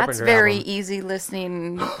have Carpenter That's very album. easy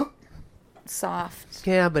listening, soft.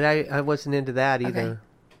 Yeah, but I wasn't into that either. Okay.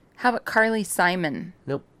 How about Carly Simon?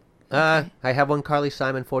 Nope. I have one Carly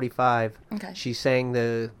Simon 45. Okay. She sang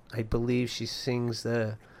I believe she sings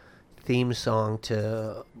the theme song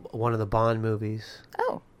to one of the Bond movies.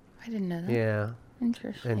 Oh, I didn't know that. Yeah.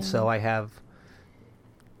 Interesting. And so I think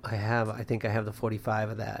I have the 45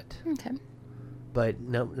 of that. Okay. But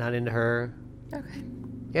no, not into her. Okay.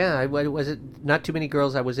 Yeah, I wasn't not too many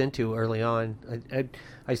girls I was into early on.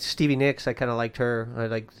 I Stevie Nicks, I kind of liked her. I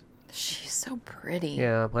liked. She's so pretty.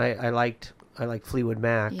 Yeah, I liked Fleetwood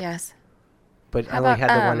Mac. Yes. But How I only about,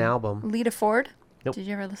 had the one album. Lita Ford? Nope. Did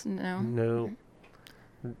you ever listen to No.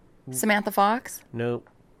 Samantha Fox? Nope.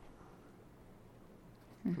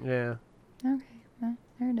 Yeah. Okay. Well,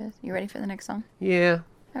 there it is. You ready for the next song? Yeah.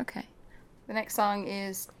 Okay. The next song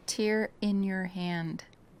is Tear in Your Hand.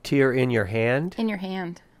 Tear in Your Hand. In Your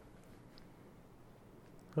Hand.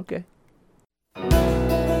 Okay.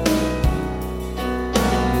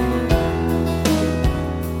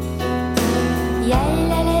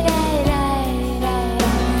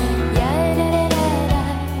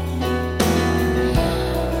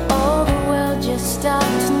 All the world just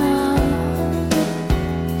stopped now.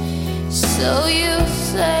 So you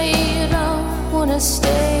say you don't wanna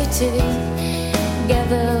stay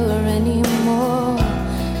together anymore.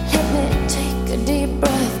 Let me take a deep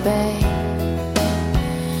breath, babe.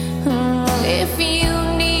 If you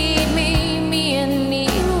need me, me and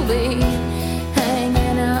Neil'll be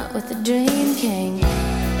hanging out with the Dream King.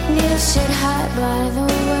 Neil said hi, by the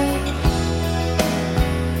way.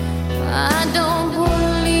 I don't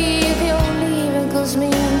wanna leave, you're leaving, 'cause me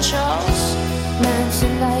and Charles match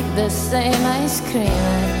like the same ice cream. I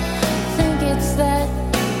think it's that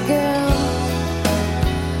girl,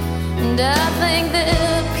 and I think the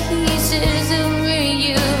pieces of me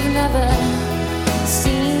you've never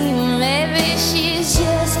seen. Maybe she's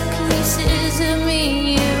just pieces of me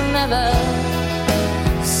you've never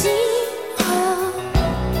seen.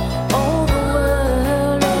 Oh,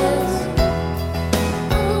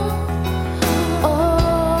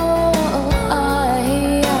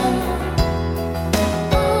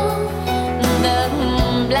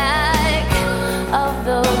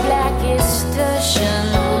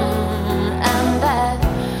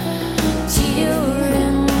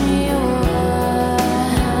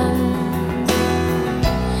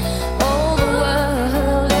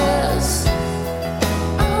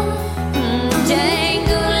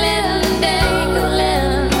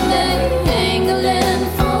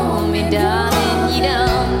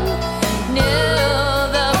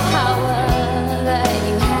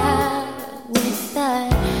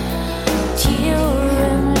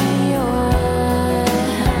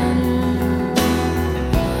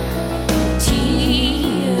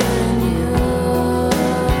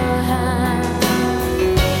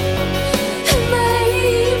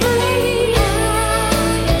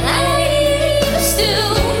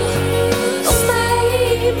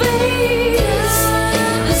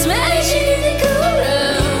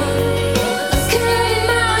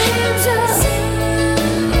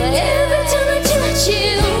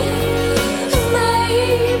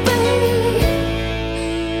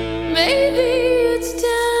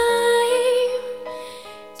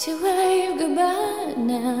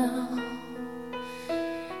 now.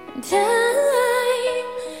 Time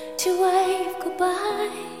to wave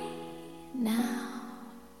goodbye now.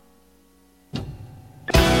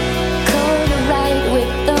 Cold right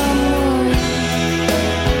with the moon.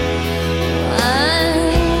 I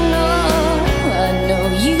know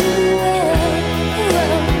you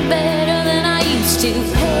well better than I used to.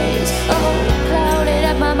 Haze, clouded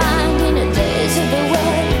up my mind in the days of the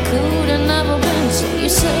way. Could have never been, so you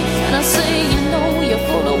say, and I say, you know you're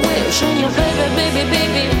full of wish, and your babies,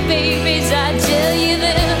 I tell you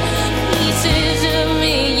there pieces of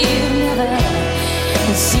me you never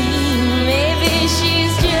seen. Maybe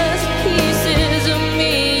she's just pieces of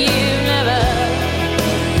me you've never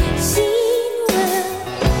seen.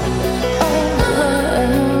 Well, the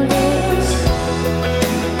world is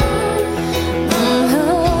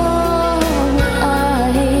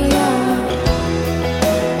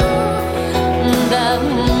the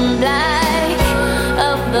black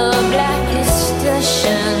of the blackest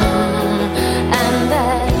ocean, and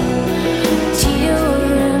that tear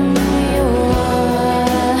in your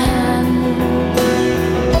hand.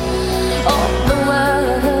 Oh, the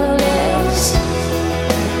world is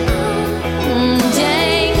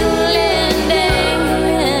dangling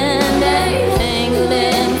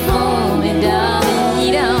for me, darling.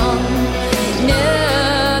 You don't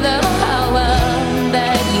know the power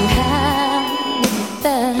that you have with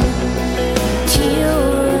that tear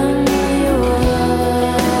in your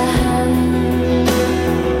hand.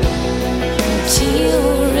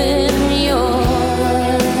 Tear in your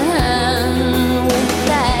hand with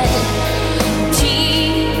that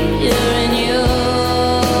tear in your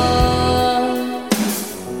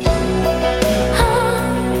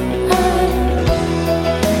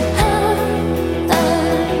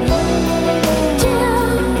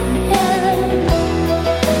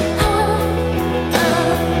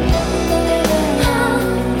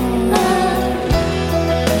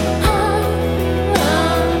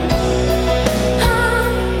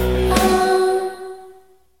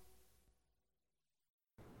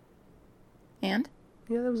And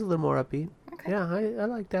Yeah, that was a little more upbeat. Okay. Yeah, I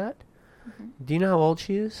like that. Do you know how old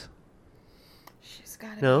she is? she's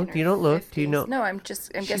got to No, be in you her don't look. Do you 50s. know- No, I'm She's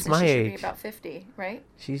guessing my she should be age. about 50, right?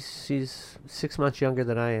 She's 6 months younger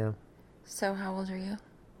than I am. So how old are you?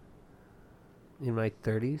 In my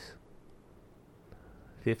 30s,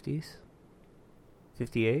 50s,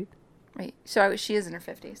 58. Wait, so she is in her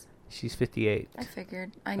 50s. She's 58. I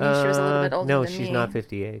figured. I knew she was a little bit older No, than me. she's not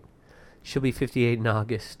 58. She'll be 58 in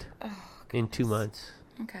August. Oh, In 2 goodness. months,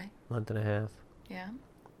 Okay. month and a half. Yeah.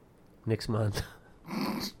 Next month.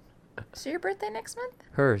 So your birthday next month?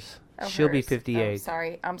 Hers. Oh, She'll be hers. 58. Oh,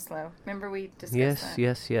 sorry, I'm slow. Remember we discussed Yes,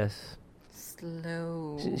 that? yes.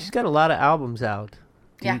 Slow. She's got a lot of albums out.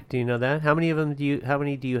 Yeah. Do you know that? How many of them how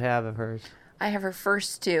many do you have of hers? I have her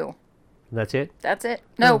first 2. That's it? That's it.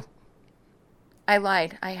 No. Oh. I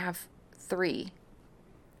lied. I have 3.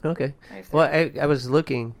 Okay. I have Well, 3. I was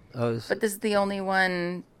looking. But this is the only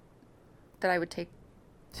one that I would take.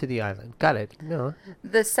 To the island. Got it. No.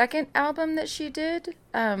 The second album that she did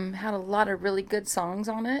had a lot of really good songs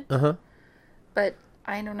on it. Uh-huh. But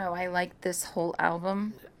I don't know. I like this whole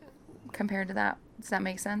album compared to that. Does that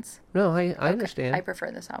make sense? No, I Okay. understand. I prefer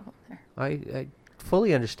this album. There. I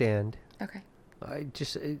fully understand. Okay.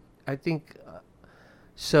 I think,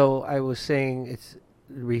 so I was saying it's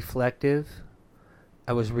reflective.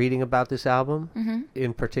 I was reading about this album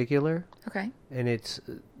in particular, Okay. and it's,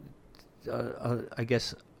 I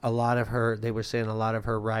guess they were saying a lot of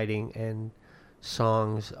her writing and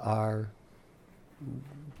songs are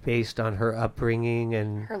based on her upbringing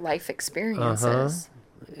and Her life experiences.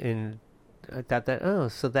 and I thought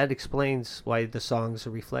that, so that explains why the songs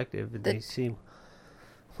are reflective. And they seem,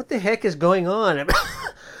 what the heck is going on?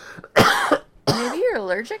 Maybe you're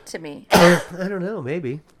allergic to me. I don't know,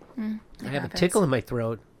 maybe. I have a happens. tickle in my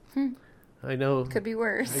throat. I know. Could be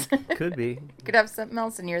worse. Could be. You could have something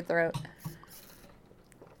else in your throat.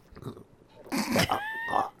 I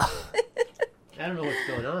don't know what's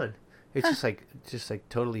going on. It's just like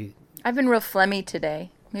totally, I've been real phlegmy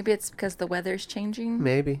today. Maybe it's because the weather's changing.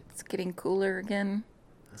 maybe. It's getting cooler again,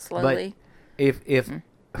 slowly. If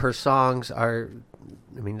her songs are,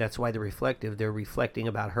 I mean, that's why they're reflective. They're reflecting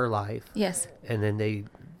about her life, Yes. and then they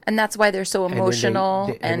And that's why they're so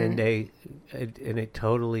emotional. and then it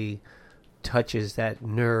totally touches that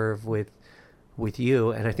nerve with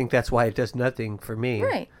you, and I think that's why it does nothing for me.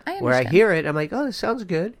 Right, I Where I understand. hear it, I'm like, oh, this sounds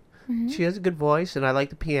good. She has a good voice, and I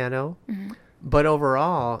like the piano. But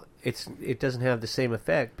overall, it doesn't have the same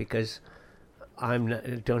effect because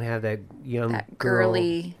don't have that young That girl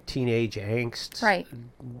girly- teenage angst Right.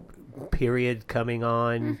 period coming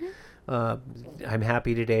on. I'm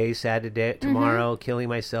happy today, sad today, tomorrow, killing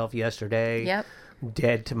myself yesterday, Yep.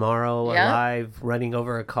 dead tomorrow, Yep. alive, running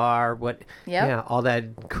over a car, Yep. yeah, all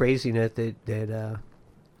that craziness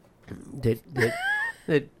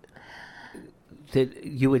that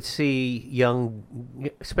you would see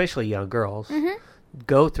especially young girls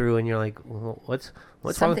go through, and you're like, well, what's wrong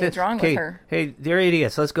with Something's this? wrong with her. Hey, they're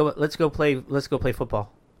idiots. Let's go play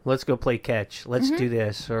football. Let's go play catch. Let's do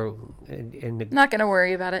this. And the, Not gonna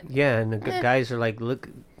worry about it. yeah, and the guys are like, look,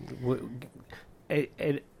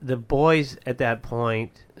 the boys at that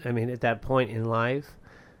point. I mean, at that point in life,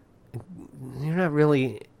 you're not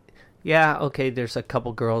really. Yeah, okay. There's a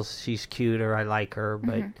couple girls. She's cute, or I like her,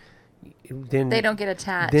 but then They don't get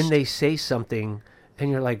attached. Then they say something, and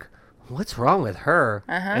you're like, what's wrong with her?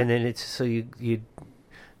 And then it's so you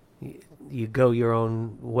go your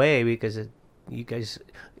own way because you guys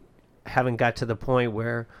haven't got to the point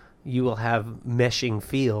where you will have meshing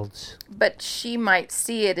fields. But she might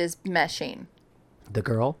see it as meshing. The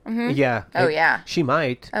girl? Yeah. Oh, yeah. She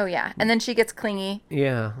might. Oh yeah, and then she gets clingy,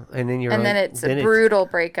 Yeah. And then you're and then like, it's a brutal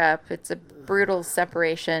breakup. It's a brutal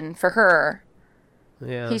separation for her.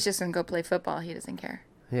 yeah. He's just gonna go play football. He doesn't care.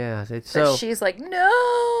 Yeah. It's But so she's like,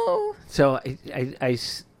 no, so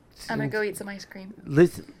I'm gonna go eat some ice cream.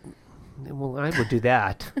 listen, well, I would do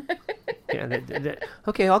that. Yeah,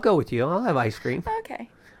 okay, I'll go with you. I'll have ice cream. Okay.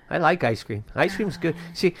 I like ice cream. Ice cream's good.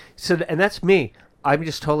 See, and that's me. I'm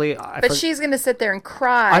just totally. But she's gonna sit there and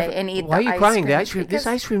cry and eat. Why are you crying? The ice cream. Because, This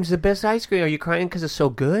ice cream's the best ice cream. Are you crying because it's so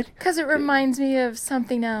good? Because it reminds me of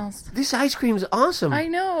something else. This ice cream's awesome. I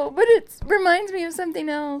know, but it reminds me of something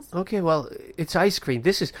else. Okay, well, it's ice cream.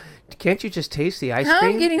 This is. Can't you just taste the ice Now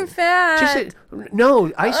cream? I'm getting fat. Just no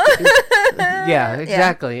ice cream. Yeah,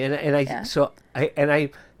 exactly. And I Yeah. so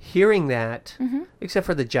I hearing that, except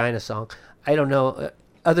for the Gina song, I don't know.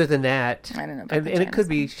 Other than that, I don't know about and the it Gina could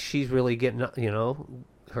be she's really getting,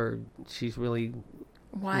 she's really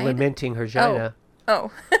Why? lamenting her Gina.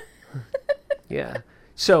 Oh. Yeah.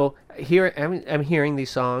 So here I'm hearing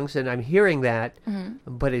these songs and I'm hearing that,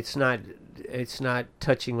 but it's not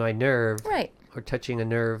touching my nerve Right. or touching a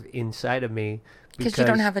nerve inside of me Because you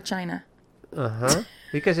don't have a China.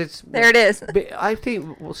 because it's There it is. But I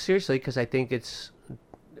think, well, seriously, because I think it's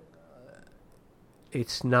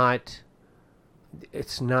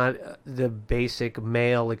not the basic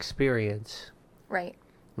male experience. Right.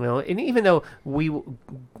 And even though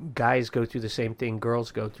guys go through the same thing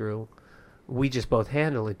girls go through, we just both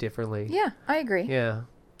handle it differently. Yeah, I agree. Yeah.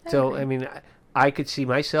 I So, agree. I mean, I could see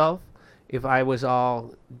myself, if I was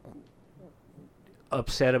all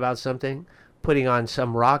upset about something, putting on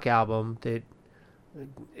some rock album that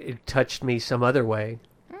it touched me some other way.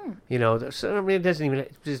 So, I mean, it doesn't even,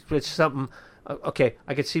 it's something, okay,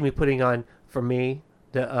 I could see me putting on, for me,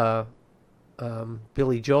 the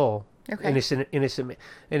Billy Joel, Okay. Innocent,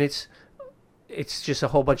 and it's just a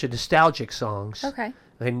whole bunch of nostalgic songs. Okay.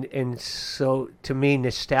 And so to me,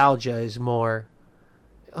 nostalgia is more,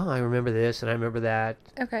 oh, I remember this and I remember that,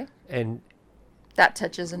 Okay. and That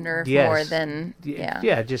touches a nerve Yes. more than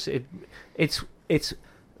just it's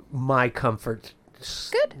my comfort.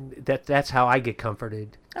 Good. That's how I get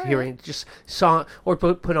comforted. All Hearing just song or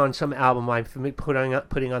put on some album. I'm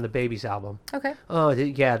putting on the Babies album. Okay. Oh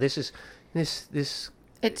yeah, this is this.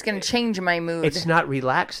 It's going to change my mood. It's not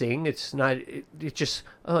relaxing. It's not. It just.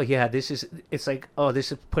 Oh yeah, this is. It's like, oh,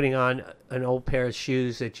 this is putting on an old pair of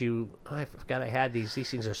shoes that you. Oh, I forgot I had these.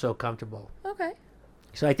 These things are so comfortable. Okay.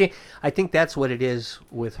 So I think that's what it is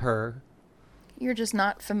with her. You're just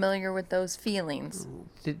not familiar with those feelings.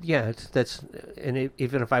 Yeah,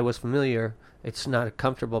 even if I was familiar, it's not a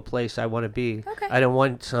comfortable place I want to be. Okay. I don't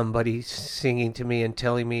want somebody singing to me and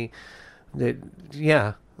telling me that.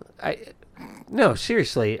 Yeah, no,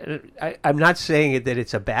 seriously, I'm not saying that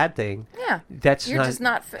it's a bad thing. Yeah. That's You're just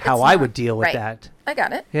not how it's I not- would deal with right. that. I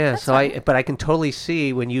got it. Yeah, That's so fine. but I can totally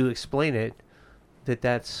see when you explain it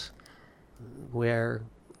that's where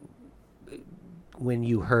when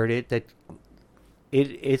you heard it that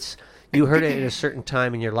it's you heard it at a certain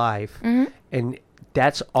time in your life, and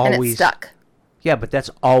that's always And it's stuck. Yeah, but that's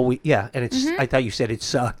always and it's. I thought you said it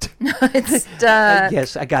sucked. It's stuck.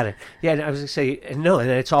 Yes, I got it. Yeah, and I was gonna say no, and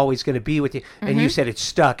it's always gonna be with you. And you said it's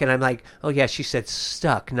stuck, and I'm like, oh yeah, she said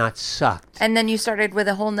stuck, not sucked. And then you started with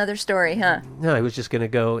a whole nother story, huh? No, I was just gonna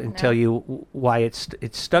go and tell you why it's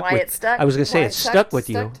stuck. Why with, it's stuck? I was gonna say Why it's it stuck sucked- with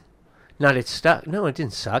you. stuck? Not it's stuck. No, it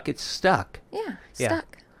didn't suck. It's stuck. Yeah, Yeah.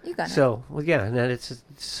 stuck. You got it. So well, yeah, and then it's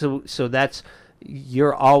so that's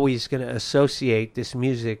you're always gonna associate this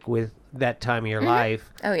music with that time of your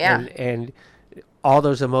life. Oh, yeah. and all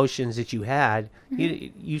those emotions that you had,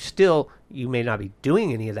 you may not be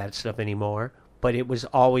doing any of that stuff anymore, but it was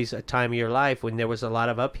always a time of your life when there was a lot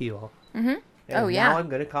of upheaval. Mm-hmm. And Oh, yeah. Now I'm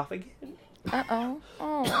going to cough again. Uh-oh.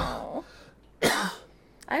 Oh.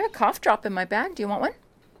 I have a cough drop in my bag. Do you want one?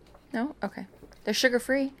 No? Okay. They're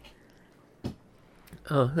sugar-free.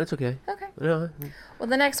 Oh, that's okay. Okay. No. Well,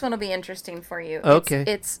 the next one will be interesting for you. Okay.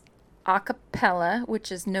 It's a cappella,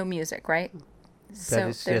 which is no music, right? So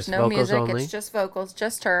is there's just no vocals music. only? It's just vocals,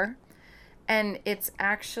 just her. And it's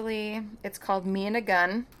called Me and a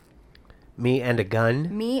Gun. Me and a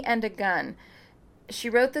Gun. Me and a Gun. She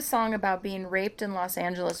wrote the song about being raped in Los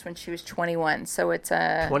Angeles when she was 21. So it's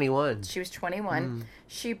a 21. She was 21.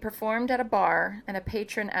 She performed at a bar, and a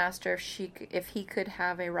patron asked her if he could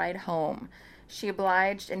have a ride home. She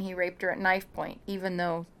obliged, and he raped her at knife point, even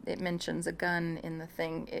though it mentions a gun in the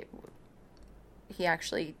thing. He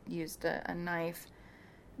actually used a knife,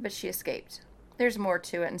 but she escaped. There's more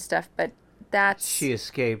to it and stuff, but that's... She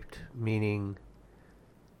escaped, meaning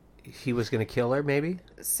he was going to kill her, maybe?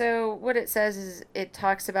 So what it says is it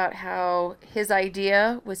talks about how his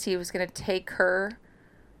idea was he was going to take her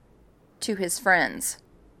to his friends.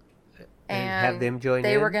 And have them join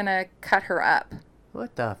They in? were going to cut her up.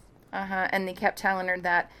 What the... And they kept telling her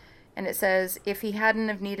that. And it says, if he hadn't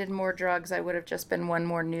have needed more drugs, I would have just been one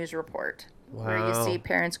more news report. Wow. Where you see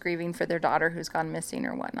parents grieving for their daughter who's gone missing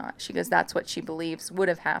or whatnot. She goes, that's what she believes would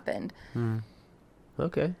have happened.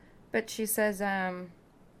 Okay. But she says,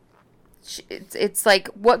 it's like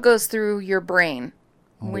what goes through your brain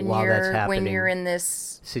when While that's you're happening. in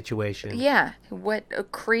this Situation. Yeah, what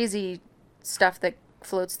crazy stuff that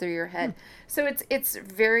floats through your head. So it's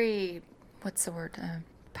very, what's the word?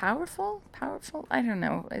 Powerful? I don't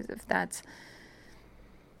know if that's.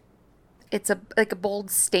 It's like a bold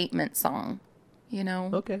statement song, you know.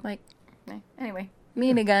 Okay. Like, anyway, Me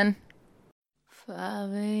and a Gun.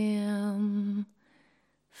 5 a.m.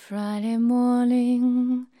 Friday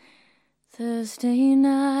morning, Thursday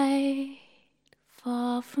night,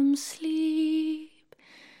 far from sleep.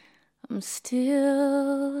 I'm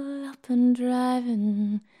still up and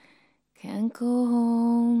driving, can't go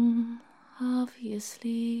home,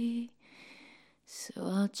 obviously. So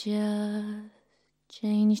I'll just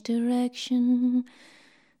change direction,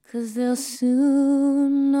 'cause they'll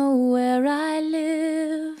soon know where I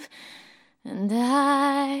live. And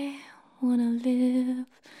I wanna live.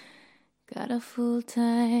 Got a full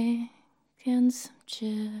tank and some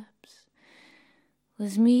chips.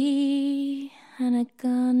 Was me and a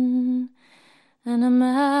gun and a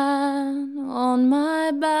man on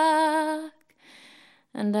my back.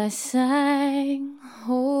 And I sang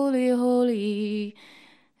Holy, Holy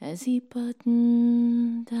as he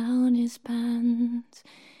buttoned down his pants.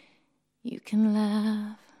 You can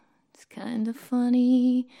laugh, it's kind of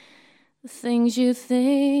funny, the things you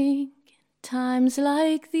think in times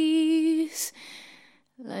like these.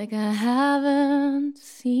 Like I haven't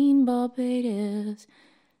seen Barbados,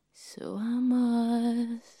 so I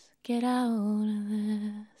must get out of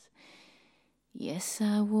this. Yes,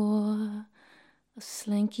 I wore a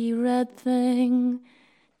slinky red thing.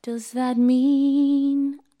 Does that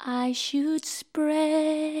mean I should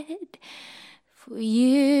spread for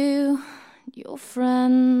you, your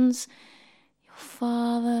friends, your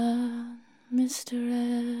father,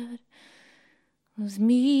 Mr. Ed? Was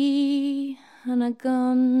me and a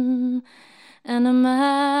gun and a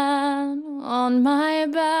man on my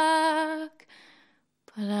back.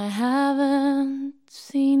 But I haven't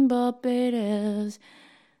seen Barbados,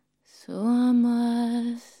 so I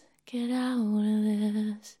must get out of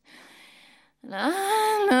this. And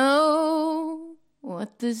I know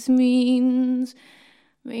what this means.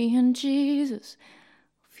 Me and Jesus,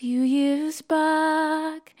 a few years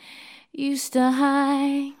back, used to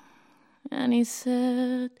hang. And he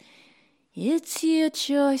said, it's your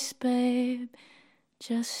choice, babe.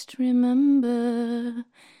 Just remember,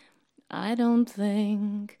 I don't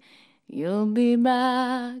think you'll be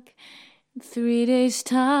back in 3 days'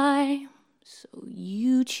 time. So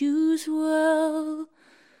you choose well.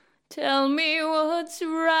 Tell me what's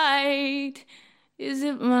right. Is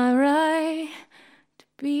it my right to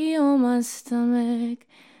be on my stomach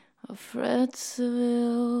or Fred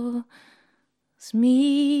Seville? It's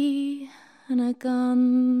me and a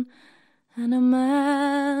gun and a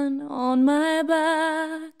man on my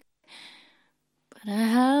back. But I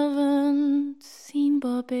haven't seen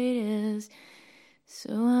Barbados,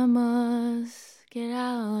 so I must get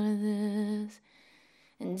out of this.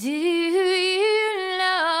 And do you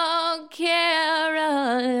know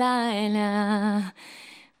Carolina,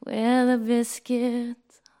 where the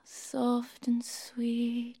biscuits are soft and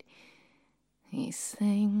sweet? These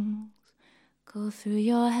things go through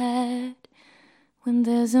your head When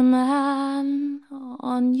there's a man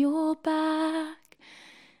on your back,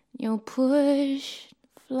 you're pushed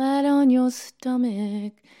flat on your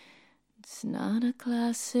stomach. It's not a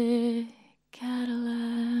classic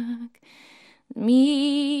Cadillac.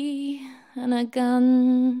 Me and a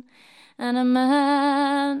gun and a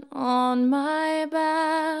man on my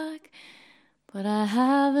back. But I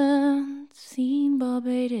haven't seen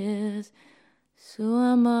Barbados, so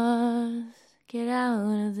I must get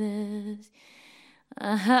out of this.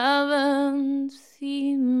 I haven't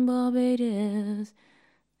seen Barbados,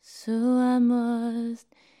 so I must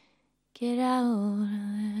get out of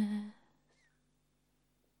this.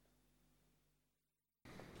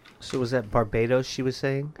 So was that Barbados she was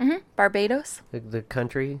saying? Barbados? The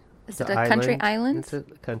country? Is the it a country island? It's a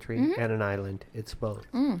country and an island. It's both.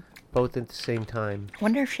 Mm. Both at the same time.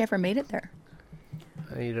 Wonder if she ever made it there.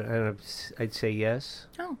 I'd say yes.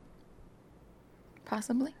 Oh.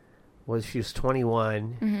 Possibly. Well, she was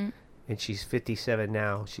 21 and she's 57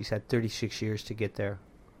 now. She's had 36 years to get there.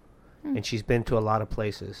 And she's been to a lot of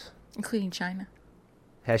places. Including China.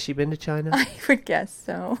 Has she been to China? I would guess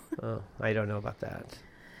so. Oh, I don't know about that.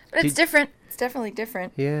 But it's different. It's definitely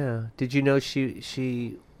different. Yeah. Did you know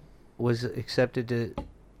she was accepted to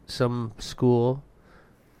some school?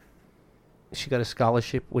 She got a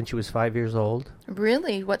scholarship when she was 5 years old.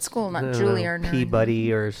 Really? What school? Not I don't Juilliard? know,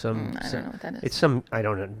 Peabody or some. I don't know what that is. It's some. I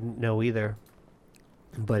don't know either.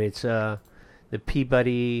 But it's the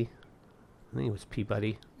Peabody. I think it was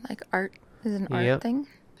Peabody. Like art is an art thing?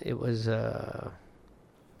 It was.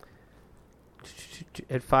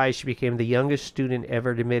 At 5, she became the youngest student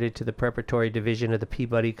ever admitted to the preparatory division of the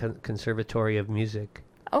Peabody Conservatory of Music.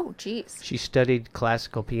 Oh, geez. She studied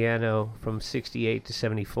classical piano from 68 to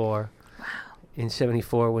 74. Wow. In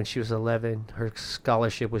 74, when she was 11, her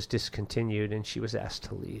scholarship was discontinued and she was asked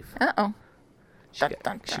to leave. Uh-oh. She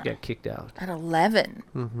got kicked out. At 11?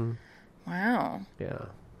 Mm-hmm. Wow. Yeah.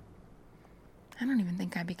 I don't even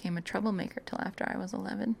think I became a troublemaker till after I was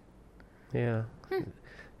 11. Yeah.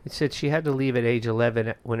 It said she had to leave at age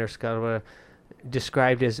 11 when her scholarship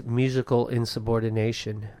described as musical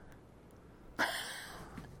insubordination.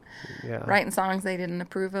 Yeah. Writing songs they didn't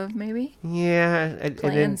approve of, maybe? Yeah.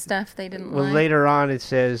 Playing stuff they didn't like. Later on it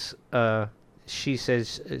says, she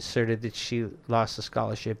asserted that she lost the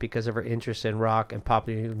scholarship because of her interest in rock and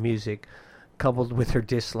popular music, coupled with her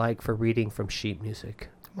dislike for reading from sheet music.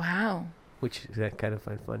 Wow. Which I kind of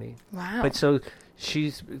find funny. Wow. But so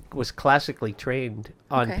she was classically trained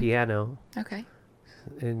on piano. Okay.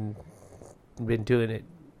 And been doing it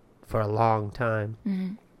for a long time.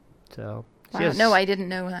 Mm-hmm. So. Wow. No, I didn't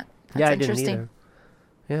know that. That's interesting. I didn't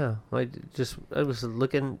either. Yeah. I was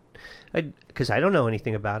looking, because I don't know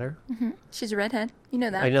anything about her. Mm-hmm. She's a redhead. You know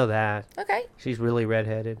that. I know that. Okay. She's really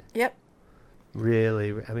redheaded. Yep.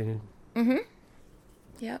 Really, I mean. Mm-hmm.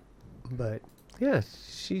 Yep. But, yeah,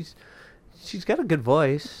 she's got a good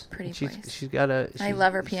voice. Pretty voice. I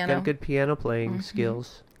love her piano. She's got good piano playing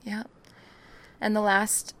skills. Yeah. And the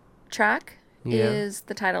last track is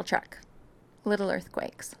the title track, Little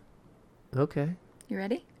Earthquakes. Okay. You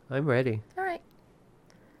ready? I'm ready. All right.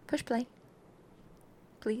 Push play.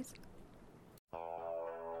 Please.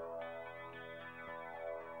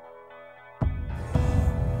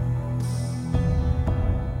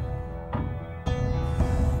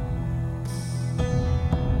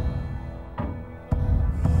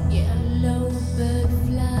 Yellow bird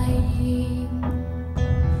flying,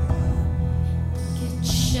 get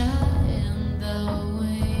shot in the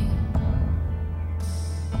wing.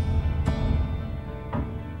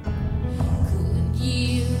 Good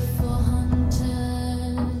year for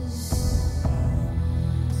hunters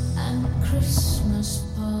and Christmas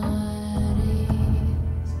parties,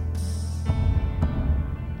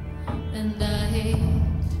 and I hate,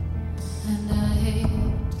 and I hate,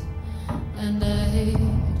 and I hate.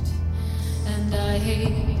 And I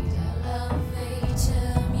hate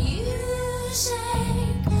elevator music,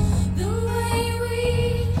 the way we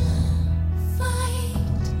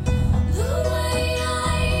fight, the way I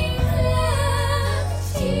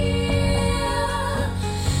left here,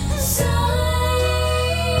 silent.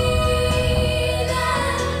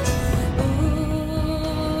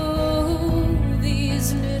 These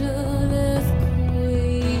little earthquakes.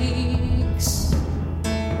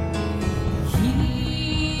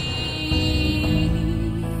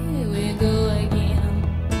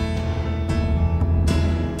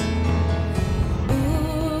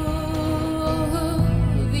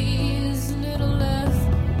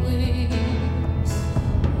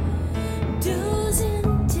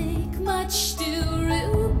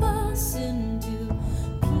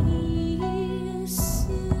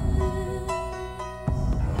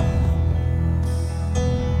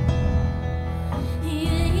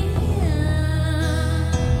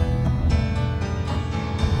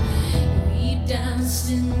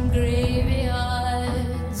 in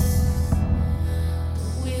graveyards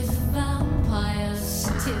with vampires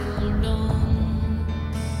till dawn.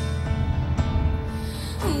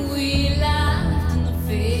 We laughed in the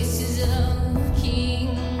faces of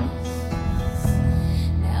kings,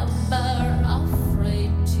 never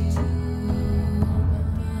afraid to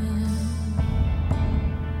burn.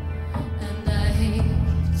 And I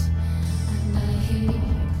hate, and I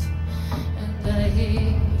hate, and I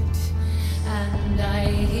hate, and I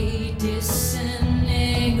hate disintegration,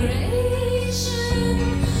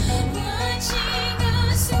 watching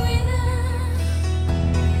us wither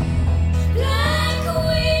like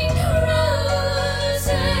winged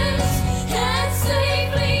roses that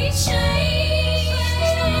safely change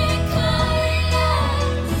their color.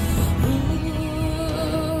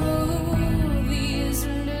 Ooh, these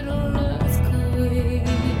little earthquakes.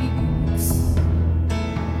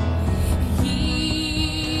 Here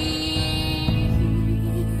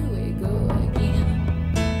we go again.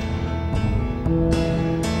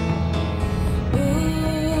 Ooh,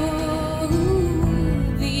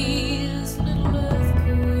 these little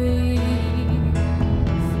earthquakes.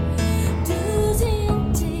 Doesn't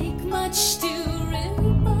take much to rip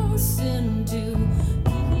us into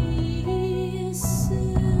pieces.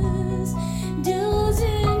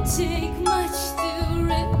 Doesn't take much to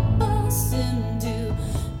rip us into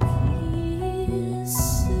pieces.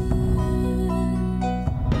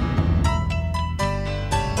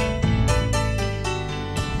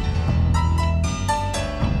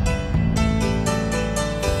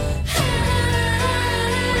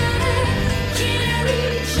 Can't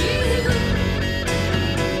reach you.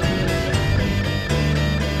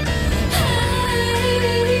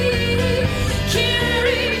 Can't reach you. Can't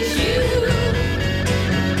reach you.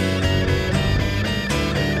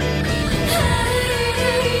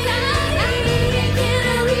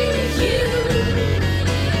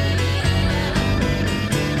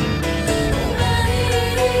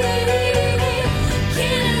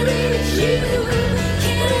 Can't reach you.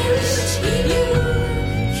 Can't reach you.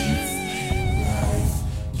 Give me life,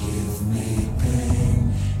 give me pain,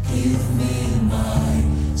 give me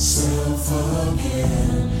myself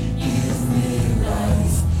again. Give me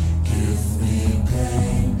life, give me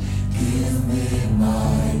pain, give me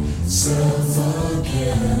myself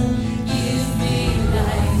again. Give me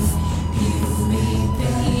life, give me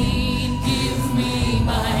pain, give me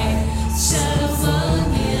myself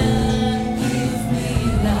again. Give me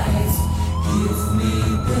life, give me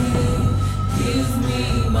pain, give me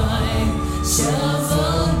myself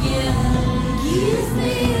again. Give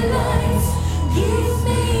me life, give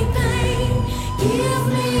me pain, give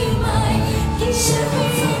me myself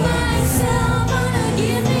again.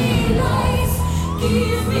 Give me life,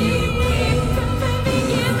 give me pain,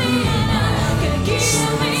 give me life, give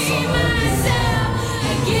me myself,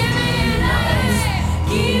 give me life,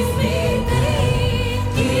 give me pain,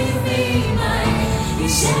 give me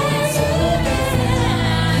myself again.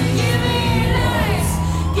 Give me life,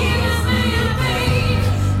 give me pain,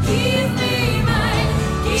 give me myself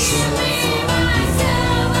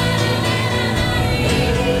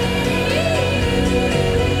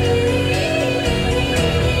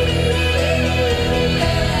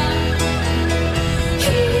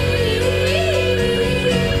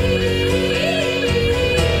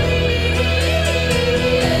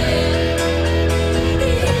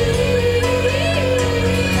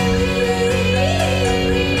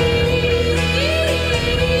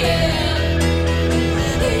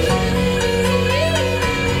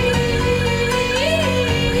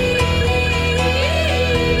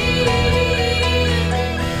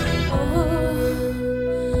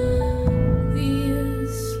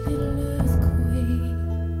these little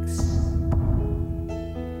earthquakes.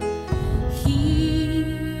 Here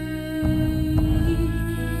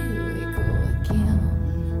we go again.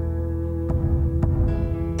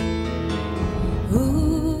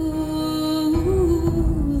 Ooh,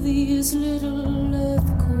 these little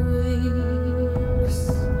earthquakes.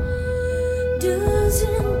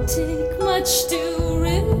 Doesn't take much to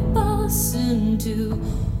rip us into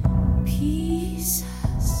pieces.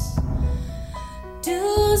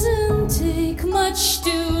 Doesn't take much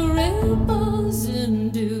to rip us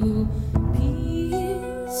into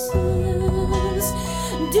pieces.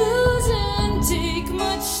 Doesn't take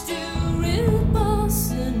much to rip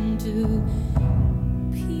us into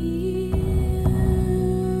pieces.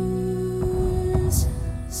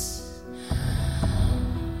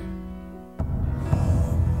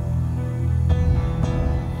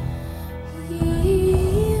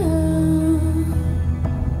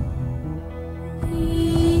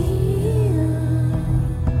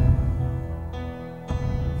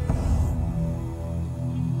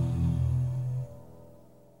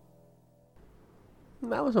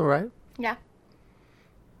 was all right. Yeah.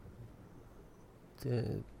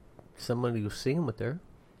 Somebody was singing with her.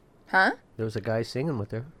 Huh? There was a guy singing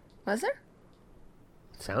with her. Was there?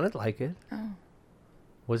 Sounded like it. Oh.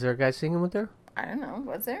 Was there a guy singing with her? I don't know.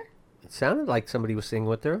 Was there? It sounded like somebody was singing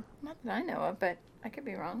with her. Not that I know of, but I could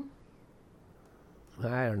be wrong.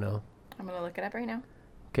 I don't know. I'm going to look it up right now.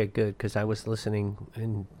 Okay, good, because I was listening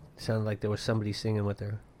and it sounded like there was somebody singing with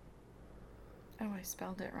her. Oh, I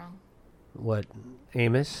spelled it wrong. What?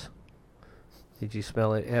 Amos? Did you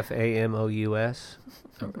spell it Famous?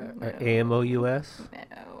 Or Amous?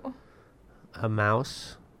 No. A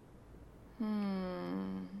mouse?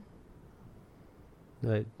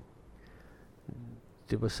 But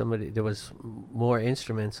there was somebody. There was more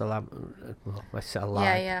instruments. A lot. Well, I said a lot.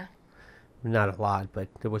 Yeah, yeah. Not a lot, but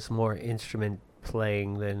there was more instrument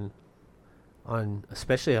playing than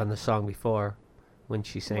especially on the song before, when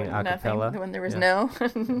she sang a cappella. When there was Yeah.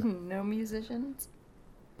 no musicians.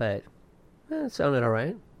 But it sounded all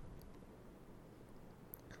right.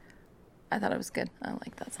 I thought it was good. I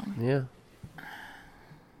like that song. Yeah.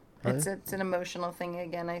 It's an emotional thing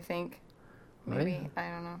again, I think. Maybe. Right. I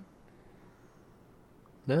don't know.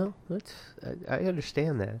 No, I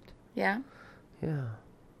understand that. Yeah? Yeah.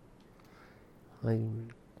 I'm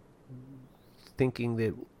thinking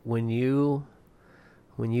that when you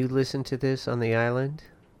listen to this on the island,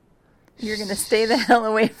 You're going to stay the hell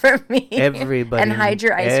away from me. everybody and hide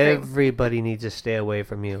your ice cream. Everybody needs to stay away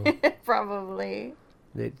from you. Probably.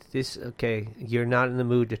 Okay, you're not in the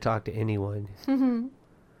mood to talk to anyone.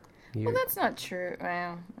 Well, You're, that's not true.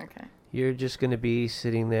 Well, okay. you're just going to be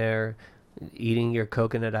sitting there eating your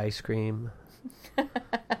coconut ice cream,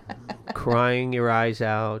 crying your eyes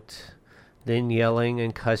out, then yelling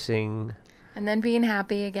and cussing, And then being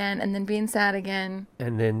happy again, and then being sad again.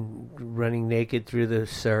 and then running naked through the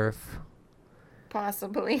surf,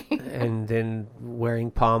 Possibly. and then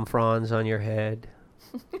wearing palm fronds on your head.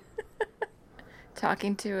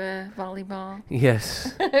 Talking to a volleyball.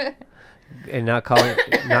 Yes. And not calling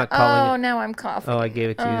Oh, it. now I'm coughing. Oh, I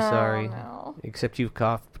gave it to you. Oh, Sorry. no. Except you've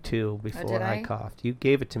coughed too before did I? coughed. You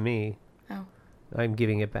gave it to me. Oh. I'm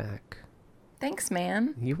giving it back. Thanks,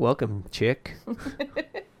 man. You're welcome, chick.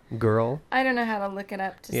 Girl. I don't know how to look it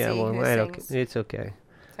up to Yeah, see well, who I sings. don't, it's okay.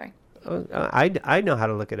 Sorry. I know how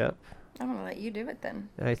to look it up. I'm going to let you do it then.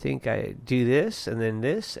 I think I do this and then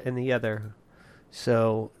this and the other.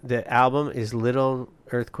 So the album is Little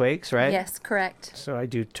Earthquakes, right? Yes, correct. So I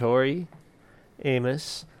do Tori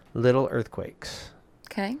Amos, Little Earthquakes.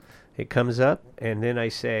 Okay. It comes up, and then I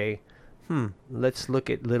say, let's look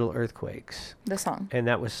at Little Earthquakes. The song. And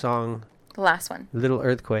that was song The last one. Little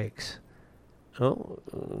Earthquakes. Oh,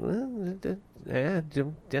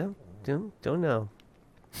 don't know.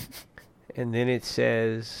 And then it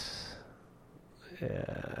says,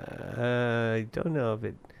 I don't know if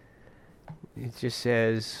it just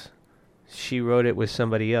says she wrote it with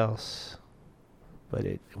somebody else, but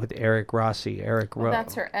with Eric Rossi. Well,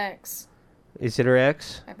 that's her ex. Is it her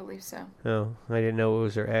ex? I believe so. Oh, I didn't know it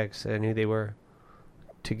was her ex. I knew they were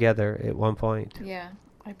together at one point. Yeah,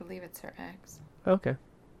 I believe it's her ex. Okay.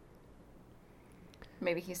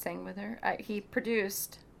 Maybe he sang with her. He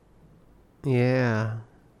produced. Yeah.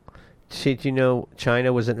 Did you know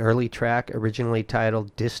China was an early track originally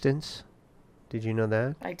titled Distance? Did you know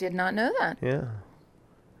that? I did not know that. Yeah.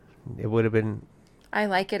 It would have been. I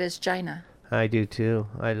like it as Gina. I do too.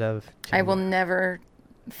 I love China. I will never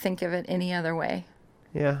think of it any other way.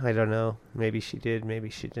 Yeah, I don't know. Maybe she did. Maybe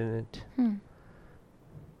she didn't.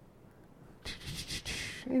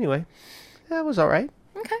 Anyway, that was all right.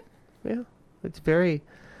 Okay. Yeah. It's very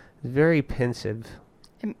pensive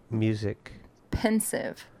music.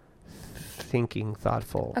 Pensive. Thinking,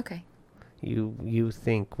 thoughtful. Okay. You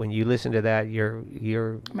think when you listen to that,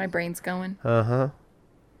 you're. My brain's going. Yeah.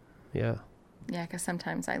 Yeah, because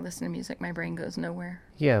sometimes I listen to music, my brain goes nowhere.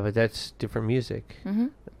 Yeah, but that's different music. Mm-hmm.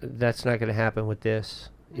 That's not going to happen with this,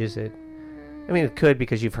 is it? I mean, it could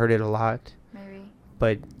because you've heard it a lot, Maybe.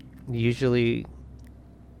 but usually,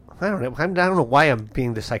 I don't know. I don't know why I'm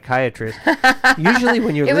being the psychiatrist. Usually,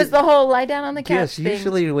 when you're It was the whole lie down on the couch yes, thing.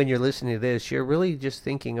 usually when you're listening to this, you're really just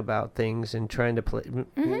thinking about things and trying to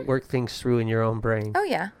work things through in your own brain. Oh,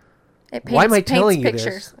 yeah. It paints, Why am I telling you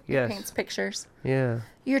pictures. this? Yes. It paints pictures. Yeah.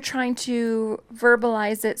 You're trying to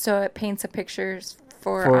verbalize it so it paints a picture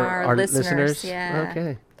for our listeners. Yeah.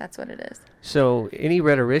 Okay. That's what it is. So any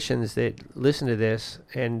rhetoricians that listen to this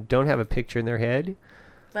and don't have a picture in their head,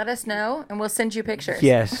 Let us know, and we'll send you pictures.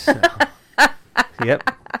 yes. Yep.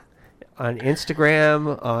 On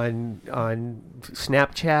Instagram, on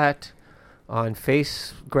Snapchat, on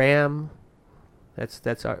Facegram,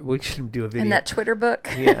 That's our. We should do a video. In that Twitter book.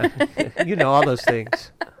 Yeah, you know all those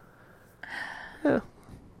things. Yeah,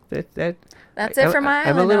 That's it for my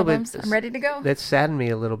I'm island albums. bit. I'm ready to go. That saddened me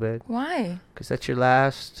a little bit Why? because that's your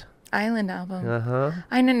last. Island album. Uh-huh.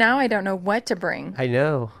 I know now. I don't know what to bring. I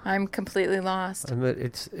know. I'm completely lost.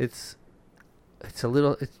 It's a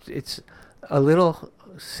little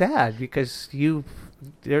sad because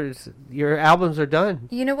your albums are done.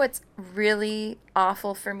 You know what's really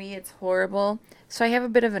awful for me? It's horrible. So I have a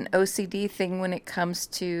bit of an OCD thing when it comes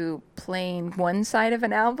to playing one side of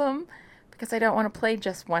an album because I don't want to play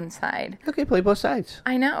just one side. Okay, play both sides.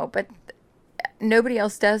 I know, but nobody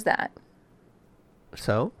else does that.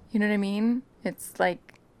 So? You know what I mean? It's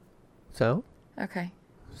like, So? okay.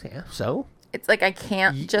 Yeah. So? It's like I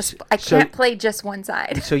can't so- can't play just one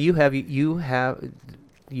side. So you have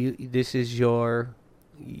this is your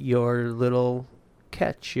little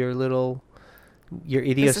catch, your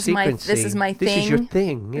idiosyncrasy. This is my thing. This is your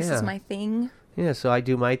thing. Yeah. This is my thing. Yeah, so I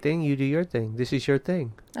do my thing, you do your thing. This is your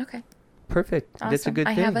thing. Okay. Perfect. Awesome. That's a good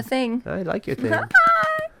I thing. have a thing. I like your thing.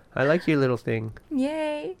 I like your little thing.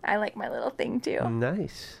 Yay. I like my little thing too.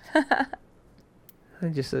 Nice. I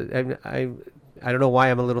just I don't know why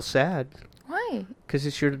I'm a little sad. Why? Because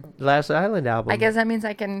it's your last Island album. I guess that means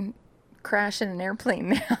I can crash in an airplane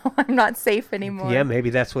now. I'm not safe anymore. Yeah, maybe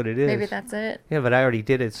that's what it is. Maybe that's it. Yeah, but I already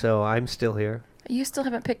did it, so I'm still here. You still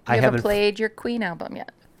haven't picked. I You haven't haven't played your Queen album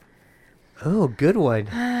yet. Oh, good one.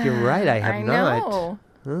 You're right. I have I not. know.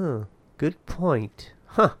 Oh, good point.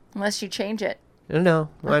 Huh. Unless you change it. No,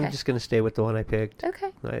 I'm Okay. just gonna stay with the one I picked.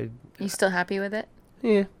 Okay. I, You still happy with it?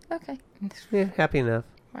 yeah, Okay. happy enough.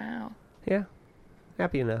 Wow. Yeah,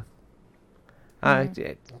 happy enough. I'm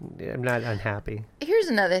not unhappy. Here's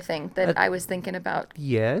another thing that I was thinking about.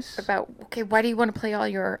 Yes. Okay, why do you want to play all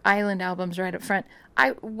your Island albums right up front?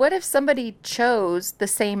 What if somebody chose the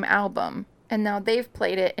same album and now they've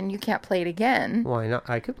played it and you can't play it again? Why not?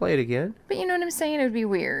 I could play it again. But you know what I'm saying? It would be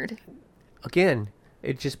weird. Again,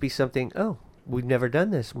 it'd just be something. Oh, we've never done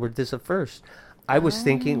this. This is a first. I was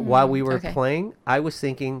thinking while we were okay. playing. I was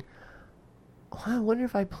thinking. Oh, I wonder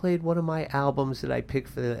if I played one of my albums that I picked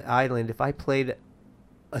for the island. If I played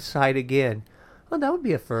a side again, oh, that would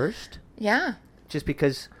be a first. Yeah. Just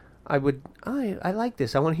because I like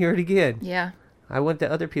this. I want to hear it again. Yeah. I want the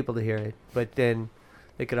other people to hear it, but then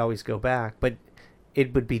they could always go back. But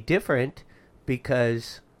it would be different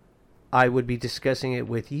because I would be discussing it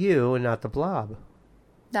with you and not the Blob.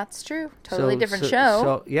 That's true. Totally different show.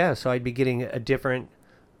 So yeah, so I'd be getting a different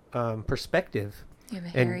perspective. You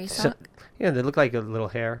have a And hairy so- sock? Yeah, they look like a little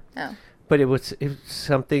hair. Oh. But it was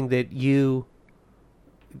something that you,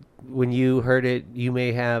 when you heard it, you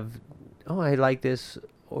may have, oh, I like this,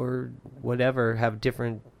 or whatever, have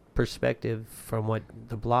different perspective from what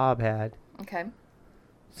the Blob had. Okay.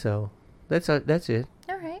 So that's it.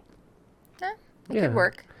 All right. Yeah, it Yeah. could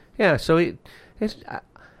work. Yeah. So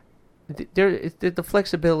the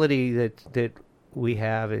flexibility that we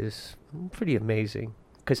have is pretty amazing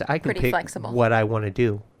because I can Pretty pick flexible. what I want to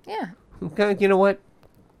do. Yeah. You know what?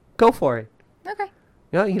 Go for it. Okay.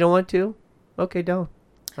 No, you don't want to? Okay, don't.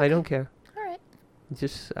 I don't care. All right.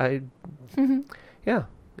 Just yeah.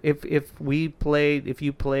 If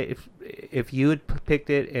you had picked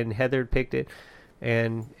it and Heather had picked it,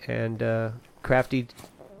 and Crafty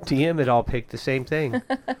DM had all picked the same thing,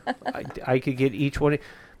 I could get each one.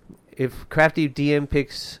 If Crafty DM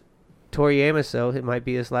picks Tori Amiso, it might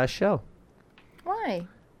be his last show Why?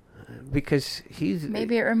 because he's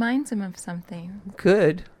Maybe it reminds him of something.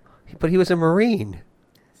 good, but he was a Marine.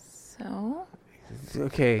 So,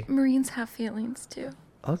 Okay. Marines have feelings too.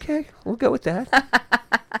 Okay, we'll go with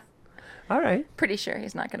that. All right. Pretty sure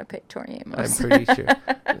he's not going to pick Tori I'm Amos. pretty sure.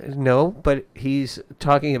 No, but he's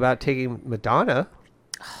talking about taking Madonna.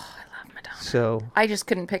 Oh, I love Madonna. So, I just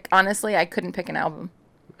couldn't pick. Honestly, I couldn't pick an album,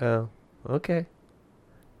 oh, okay.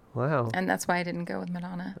 Wow. and that's why I didn't go with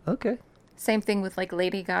Madonna. Okay. Same thing with like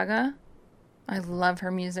Lady Gaga. I love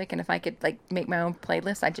her music, and if I could like make my own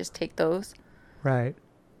playlist, I'd just take those. Right.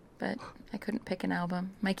 But I couldn't pick an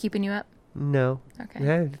album. Am I keeping you up? No.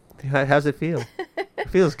 Okay. Yeah. How's it feel? It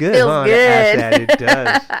feels good, Feels huh? good. To ask that. It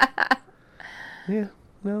does. Yeah.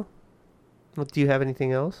 No. Well, do you have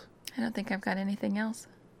anything else? I don't think I've got anything else.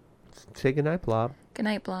 Say goodnight, Blob. Good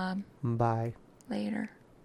night, Blob. Bye. Later.